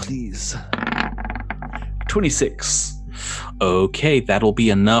up, please. 26. Okay, that'll be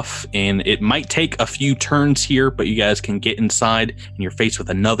enough, and it might take a few turns here, but you guys can get inside, and you're faced with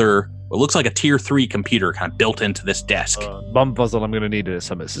another, what looks like a tier 3 computer kind of built into this desk. Bumfuzzle, I'm going to need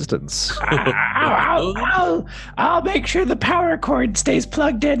some assistance. I'll make sure the power cord stays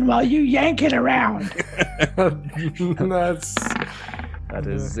plugged in while you yank it around. That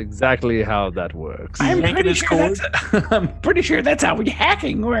is exactly how that works. I'm Yanking pretty his sure cord? that's how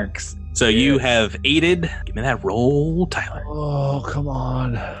hacking works. So you have aided. Give me that roll, Tyler. Oh, come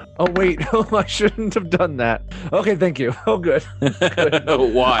on. Oh, wait. I shouldn't have done that. Okay, thank you. Oh, good.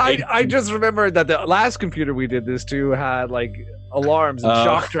 Why? I just remembered that the last computer we did this to had, like, alarms and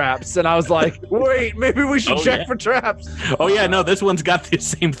shock traps, and I was like, wait, maybe we should check for traps. Oh, yeah, no, this one's got the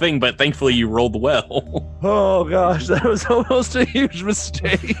same thing, but thankfully you rolled well. Oh, gosh, that was almost a huge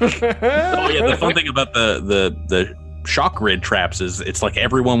mistake. Oh, yeah, the fun thing about the shock grid traps is it's like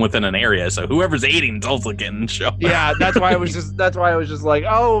everyone within an area, so whoever's aiding is also getting shot. Yeah, that's why I was just like,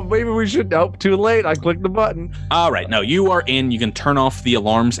 oh, maybe we should. Nope, too late. I clicked the button. All right, no, you are in. You can turn off the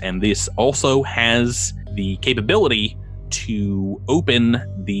alarms, and this also has the capability to open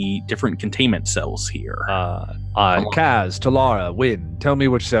the different containment cells here. Kaz, Talara, Win, tell me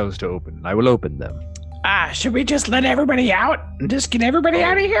which cells to open. I will open them. Should we just let everybody out and just get everybody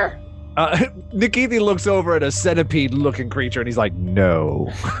out of here? Nikithi looks over at a centipede-looking creature, and he's like, no.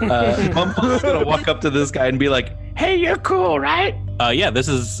 Bumfuzzle's going to walk up to this guy and be like, Hey, you're cool, right? Yeah, this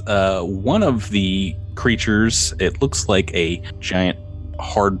is one of the creatures. It looks like a giant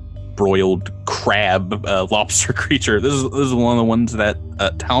hard-broiled crab lobster creature. This is one of the ones that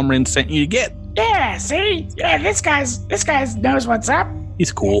Talmarin sent you to get. Yeah, see? Yeah, this guy knows what's up.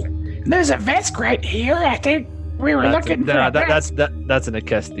 He's cool. There's a Vesk right here. I think we were looking for a Vesk. That's an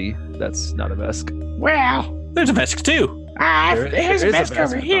Akesti. That's not a Vesk. Well, There's a Vesk too. here's a there is a Vesk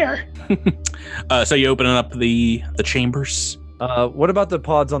over Vesk. here. So you open up the chambers. What about the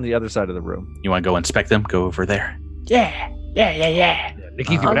pods on the other side of the room? You want to go inspect them? Go over there. Yeah.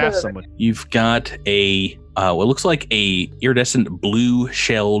 Nikki would ask someone. You've got a what looks like a iridescent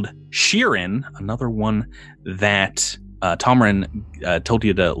blue-shelled Sheeran, another one that Talmarin told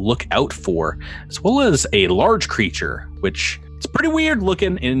you to look out for, as well as a large creature, which it's pretty weird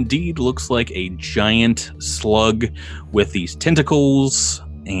looking. Indeed, looks like a giant slug with these tentacles,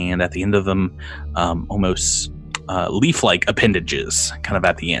 and at the end of them, almost leaf-like appendages, kind of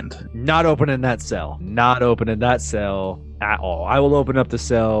at the end. Not opening that cell. Not opening that cell at all. I will open up the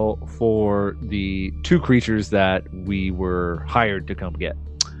cell for the 2 creatures that we were hired to come get.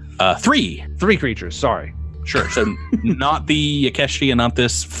 3. 3 creatures, sorry. Sure. So not the Akeshi and not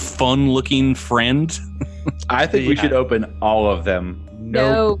this fun-looking friend. I think we should open all of them.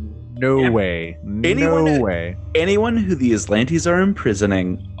 No. No way. Anyone- No way. Anyone who the Aslantes are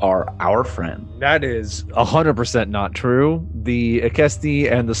imprisoning are our friend. That is 100% not true. The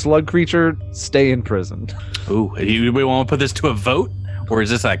Akesti and the slug creature stay in prison. Ooh, do we want to put this to a vote? Or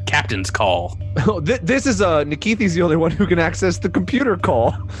is this a captain's call? This is Nikithi's the only one who can access the computer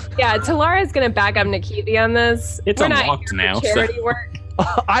call. Yeah, Talara's gonna back up Nikithi on this. It's We're not unlocked here for now, so- Charity work.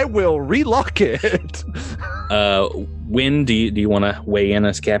 I will relock it. Wynn, do you want to weigh in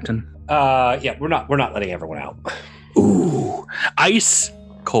as captain? Yeah, we're not letting everyone out. Ooh, ice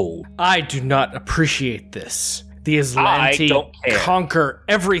cold. I do not appreciate this. The I Aslanti don't care. conquer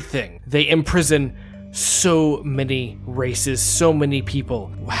everything. They imprison so many races, so many people.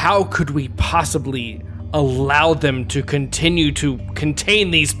 How could we possibly allow them to continue to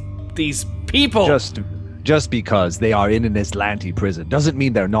contain these people? Just because they are in an Aslanti prison doesn't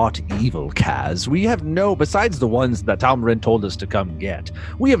mean they're not evil, Kaz. We have besides the ones that Talmarin told us to come get,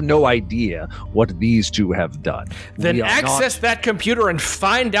 we have no idea what these 2 have done. Then We are access that computer and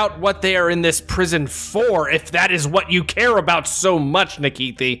find out what they are in this prison for, if that is what you care about so much,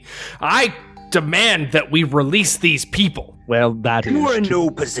 Nikithi. I demand that we release these people. Well, that is You are in true. no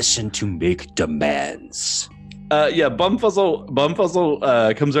position to make demands. Bumfuzzle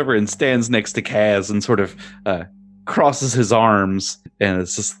comes over and stands next to Kaz and sort of crosses his arms, and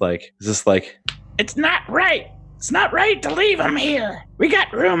it's just like, It's not right. It's not right to leave him here. We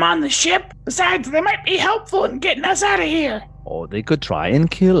got room on the ship. Besides, they might be helpful in getting us out of here. Or they could try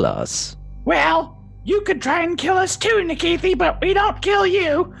and kill us. Well, you could try and kill us too, Nikithi, but we don't kill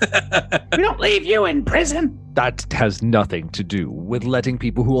you. We don't leave you in prison. That has nothing to do with letting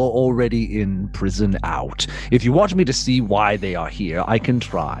people who are already in prison out. If you want me to see why they are here, I can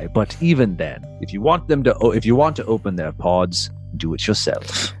try. But even then, if you want to open their pods, do it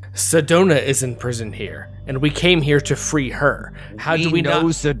yourself. Sedona is in prison here, and we came here to free her. How do we know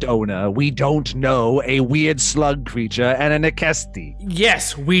not? Sedona? We don't know a weird slug creature and an Akesti.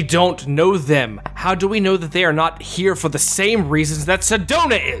 Yes, we don't know them. How do we know that they are not here for the same reasons that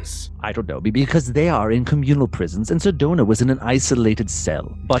Sedona is? I don't know, because they are in communal prisons and Sedona was in an isolated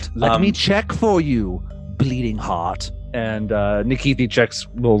cell. But let me check for you, bleeding heart. And Nikithi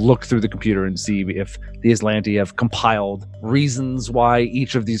will look through the computer and see if the Aslanti have compiled reasons why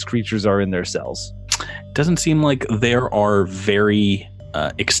each of these creatures are in their cells. Doesn't seem like there are very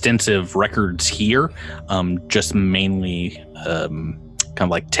extensive records here, just mainly kind of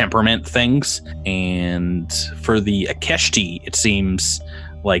like temperament things. And for the Akeshti, it seems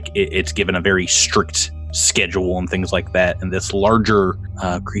like it's given a very strict schedule and things like that. And this larger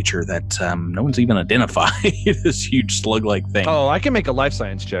creature that no one's even identified, this huge slug-like thing. Oh, I can make a life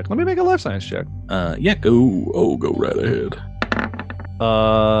science check. Let me make a life science check. Yeah, go right ahead.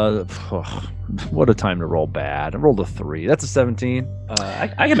 What a time to roll bad. I rolled a 3. That's a 17. I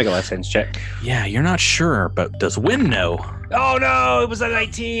can make a life science check. Yeah, you're not sure, but does Wynn know? Oh no, it was a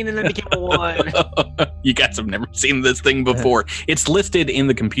 19 and then became a 1. You guys have never seen this thing before. It's listed in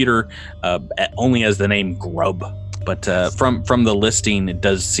the computer only as the name Grub. But from the listing, it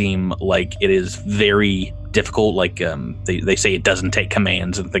does seem like it is very difficult. Like they say it doesn't take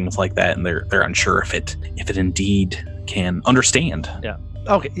commands and things like that, and they're unsure if it indeed can understand. Yeah.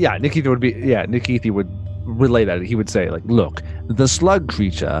 Okay. Yeah. Nikithi would relay that, he would say, like, look, the slug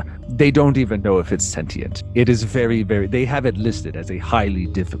creature, they don't even know if it's sentient. It is very, very, they have it listed as a highly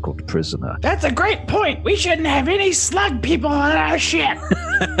difficult prisoner. That's a great point. We shouldn't have any slug people on our ship.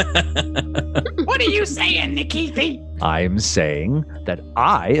 What are you saying, Nikithi? I'm saying that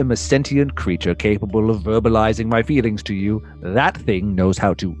I am a sentient creature capable of verbalizing my feelings to you. That thing knows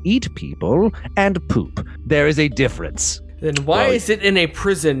how to eat people and poop. There is a difference. Then why is it in a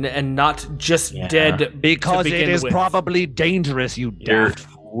prison and not just dead? Because to it is with? probably dangerous, you daft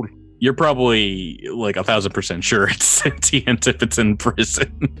fool. You're probably like 1,000% sure it's sentient if it's in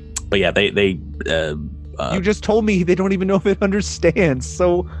prison. But yeah, you just told me they don't even know if it understands,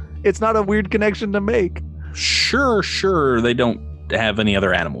 so it's not a weird connection to make. Sure. They don't have any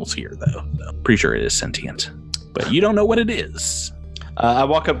other animals here, though. So pretty sure it is sentient, but you don't know what it is. I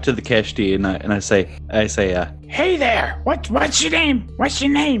walk up to the Keshti and I say, Hey there, what's your name? What's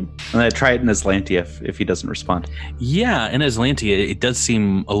your name? And I try it in Aslanti if he doesn't respond. Yeah, in Aslanti, it does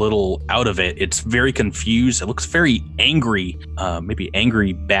seem a little out of it. It's very confused. It looks very angry, maybe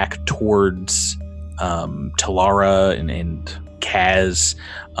angry back towards Talara and Kaz,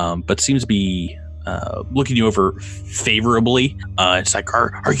 but seems to be looking you over favorably. It's like,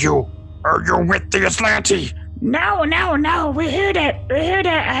 are you with the Aslanti? No. We're here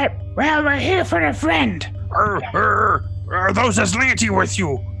for a friend. Are those Aslanti with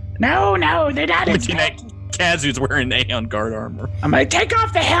you? No, they're not Looking at Aslanti. Kaz, who's wearing Aeon Guard armor. I'm gonna take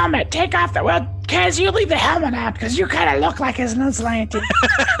off the helmet. Well, Kaz, you leave the helmet on because you kind of look like an Aslanti.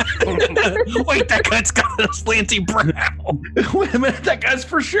 Wait, that guy's got an Aslanti brow. Wait a minute, that guy's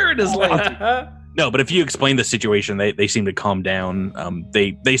for sure an Aslanti. No, but if you explain the situation, they seem to calm down.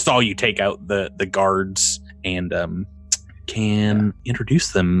 They saw you take out the guards and can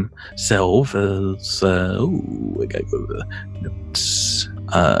introduce themselves as I gotta go to the notes.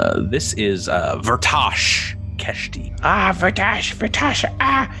 This is Vertash Keshti. Vertash.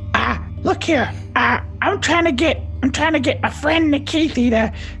 Look here. I'm trying to get my friend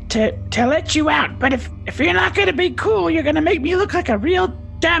Nikithi to let you out. But if you're not gonna be cool, you're gonna make me look like a real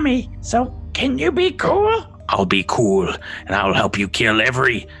dummy. So can you be cool? I'll be cool, and I'll help you kill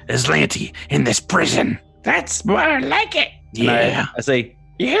every Aslanti in this prison. That's more like it. Yeah. I say,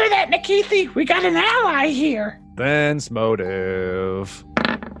 You hear that, Nikithi? We got an ally here. Ben's motive.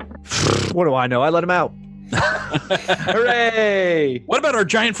 What do I know? I let him out. hooray! What about our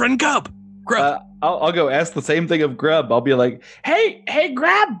giant friend Grub? I'll go ask the same thing of Grub. I'll be like, Hey,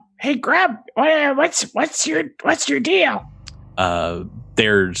 Grub. What's your deal?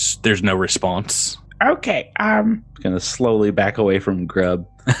 There's no response. Okay. Gonna slowly back away from Grub.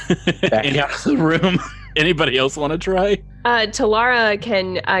 Back out of the room. Anybody else want to try? Talara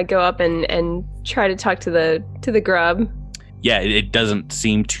can go up and try to talk to the grub. Yeah, it doesn't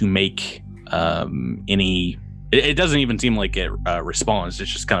seem to make any. It doesn't even seem like it responds.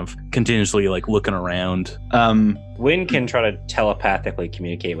 It's just kind of continuously like looking around. Wynn can try to telepathically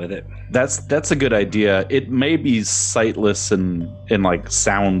communicate with it. That's a good idea. It may be sightless and like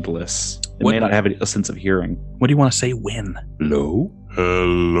soundless. It may not have a sense of hearing. What do you want to say, Wynn? Hello?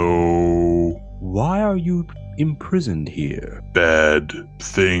 Hello. Why are you imprisoned here? Bad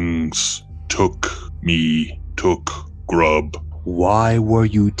things took Grub. Why were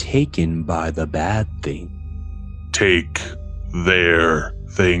you taken by the bad thing? Take their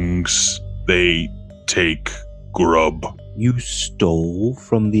things. They take Grub. You stole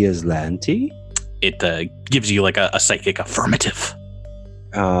from the Aslanti? It gives you like a psychic affirmative.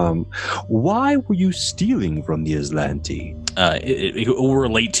 Why were you stealing from the Aslanti? It will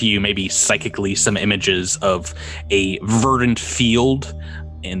relate to you maybe psychically some images of a verdant field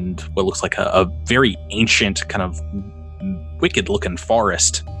and what looks like a very ancient kind of wicked looking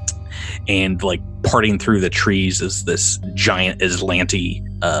forest, and like parting through the trees is this giant Aslanti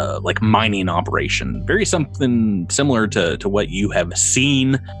like mining operation, very something similar to what you have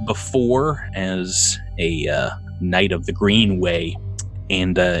seen before as a Knight of the Greenway.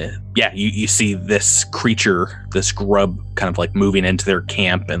 And you see this creature, this grub, kind of like moving into their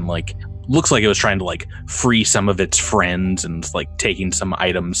camp, and like looks like it was trying to like free some of its friends and like taking some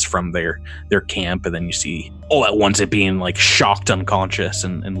items from their camp. And then you see all at once it being like shocked unconscious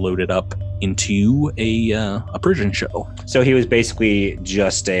and loaded up into a prison show. So he was basically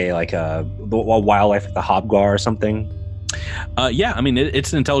just a wildlife at the Hobgar or something. Yeah, I mean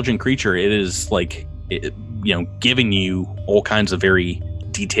it's an intelligent creature. It is like giving you all kinds of very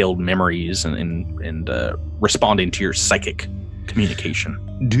detailed memories and responding to your psychic communication.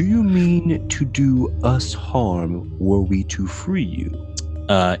 Do you mean to do us harm were we to free you?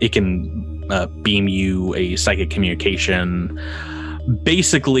 It can beam you a psychic communication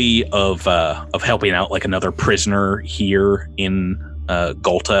basically of helping out like another prisoner here in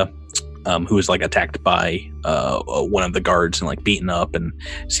Gulta, who was like attacked by one of the guards and like beaten up, and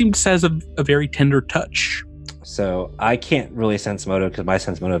seems has a very tender touch. So I can't really sense motive because my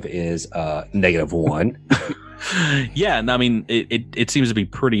sense motive is -1. Yeah, and I mean it seems to be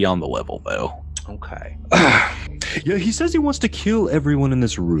pretty on the level though. Okay. Yeah, he says he wants to kill everyone in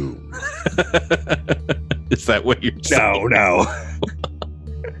this room. Is that what you're saying? No.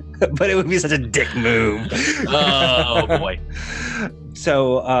 But it would be such a dick move. Oh boy.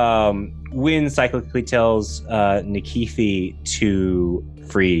 So Wynn cyclically tells Nikithi to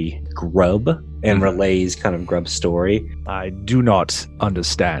free Grub and relays kind of Grub's story. I do not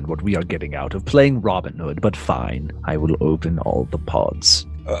understand what we are getting out of playing Robin Hood, but fine. I will open all the pods.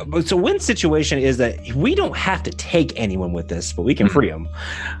 But so Wynn's situation is that we don't have to take anyone with us, but we can free them.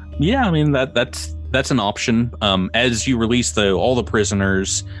 Yeah, I mean that's an option. As you release all the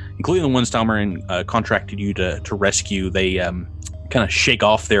prisoners, including the ones Talmarin contracted you to rescue, they kind of shake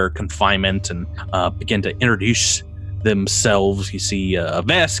off their confinement and begin to introduce themselves. You see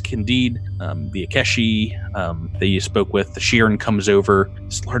Vesk, indeed, the Akeshi that you spoke with. The Sheeran comes over,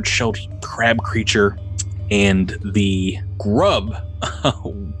 this large-shelled crab creature, and the Grub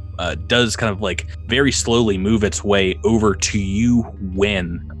does kind of like very slowly move its way over to you,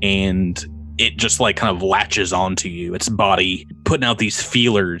 Wynn, and it just like kind of latches onto you, its body putting out these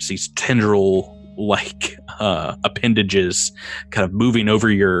feelers, these tendril like appendages kind of moving over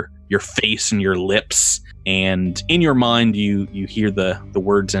your face and your lips. And in your mind you hear the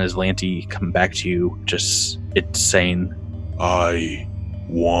words in Aslanti come back to you, just it's saying, I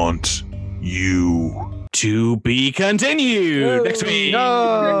want you. To be continued next week.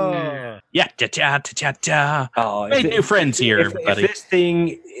 No. Yeah, cha. Oh, Make new friends here, if everybody. this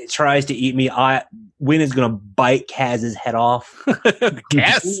thing tries to eat me, Wynn is gonna bite Kaz's head off.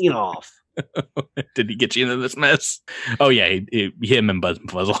 Kaz? Clean off. Did he get you into this mess? Oh yeah, him and Buzz and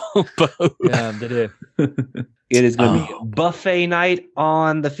Fuzzle both. Yeah, they did. It is going to be buffet night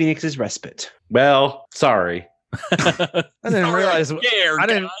on the Phoenix's Respite. Well, sorry. I didn't realize. I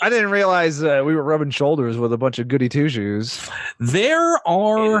didn't realize we were rubbing shoulders with a bunch of goody two shoes.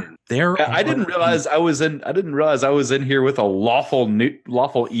 I didn't realize I was in here with a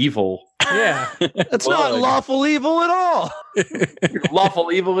lawful evil. Yeah, it's not lawful evil at all.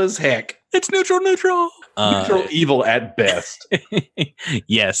 Lawful evil as heck. It's neutral. Neutral evil at best.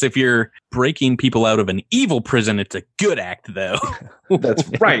 Yes, if you're breaking people out of an evil prison, it's a good act, though. That's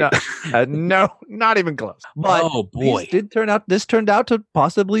right. No, not even close. But oh boy, this turned out to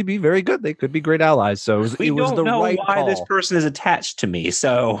possibly be very good. They could be great allies. So it was the right why call. this person is attached to me.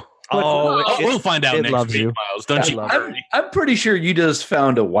 So we'll find out next week, you. Miles. Don't you worry. I'm pretty sure you just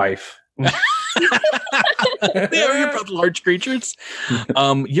found a wife. You're both large creatures.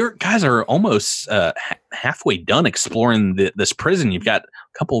 Your guys are almost halfway done exploring this prison. You've got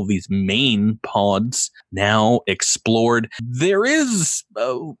a couple of these main pods now explored. There is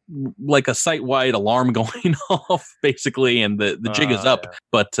like a site-wide alarm going off, basically, and the jig is up. Yeah.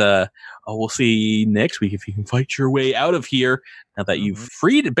 But we'll see next week if you can fight your way out of here now that you've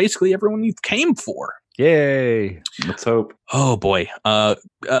freed basically everyone you came for. Yay. Let's hope. Oh boy.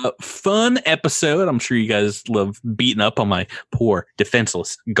 Fun episode. I'm sure you guys love beating up on my poor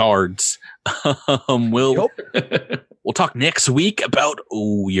defenseless guards. We'll talk next week about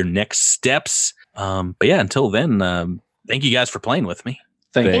your next steps. But yeah, until then, thank you guys for playing with me.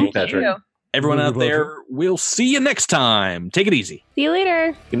 Thank you, Patrick. You. Everyone out there, we'll see you next time. Take it easy. See you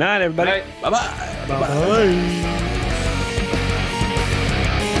later. Good night, everybody. Bye-bye. Bye.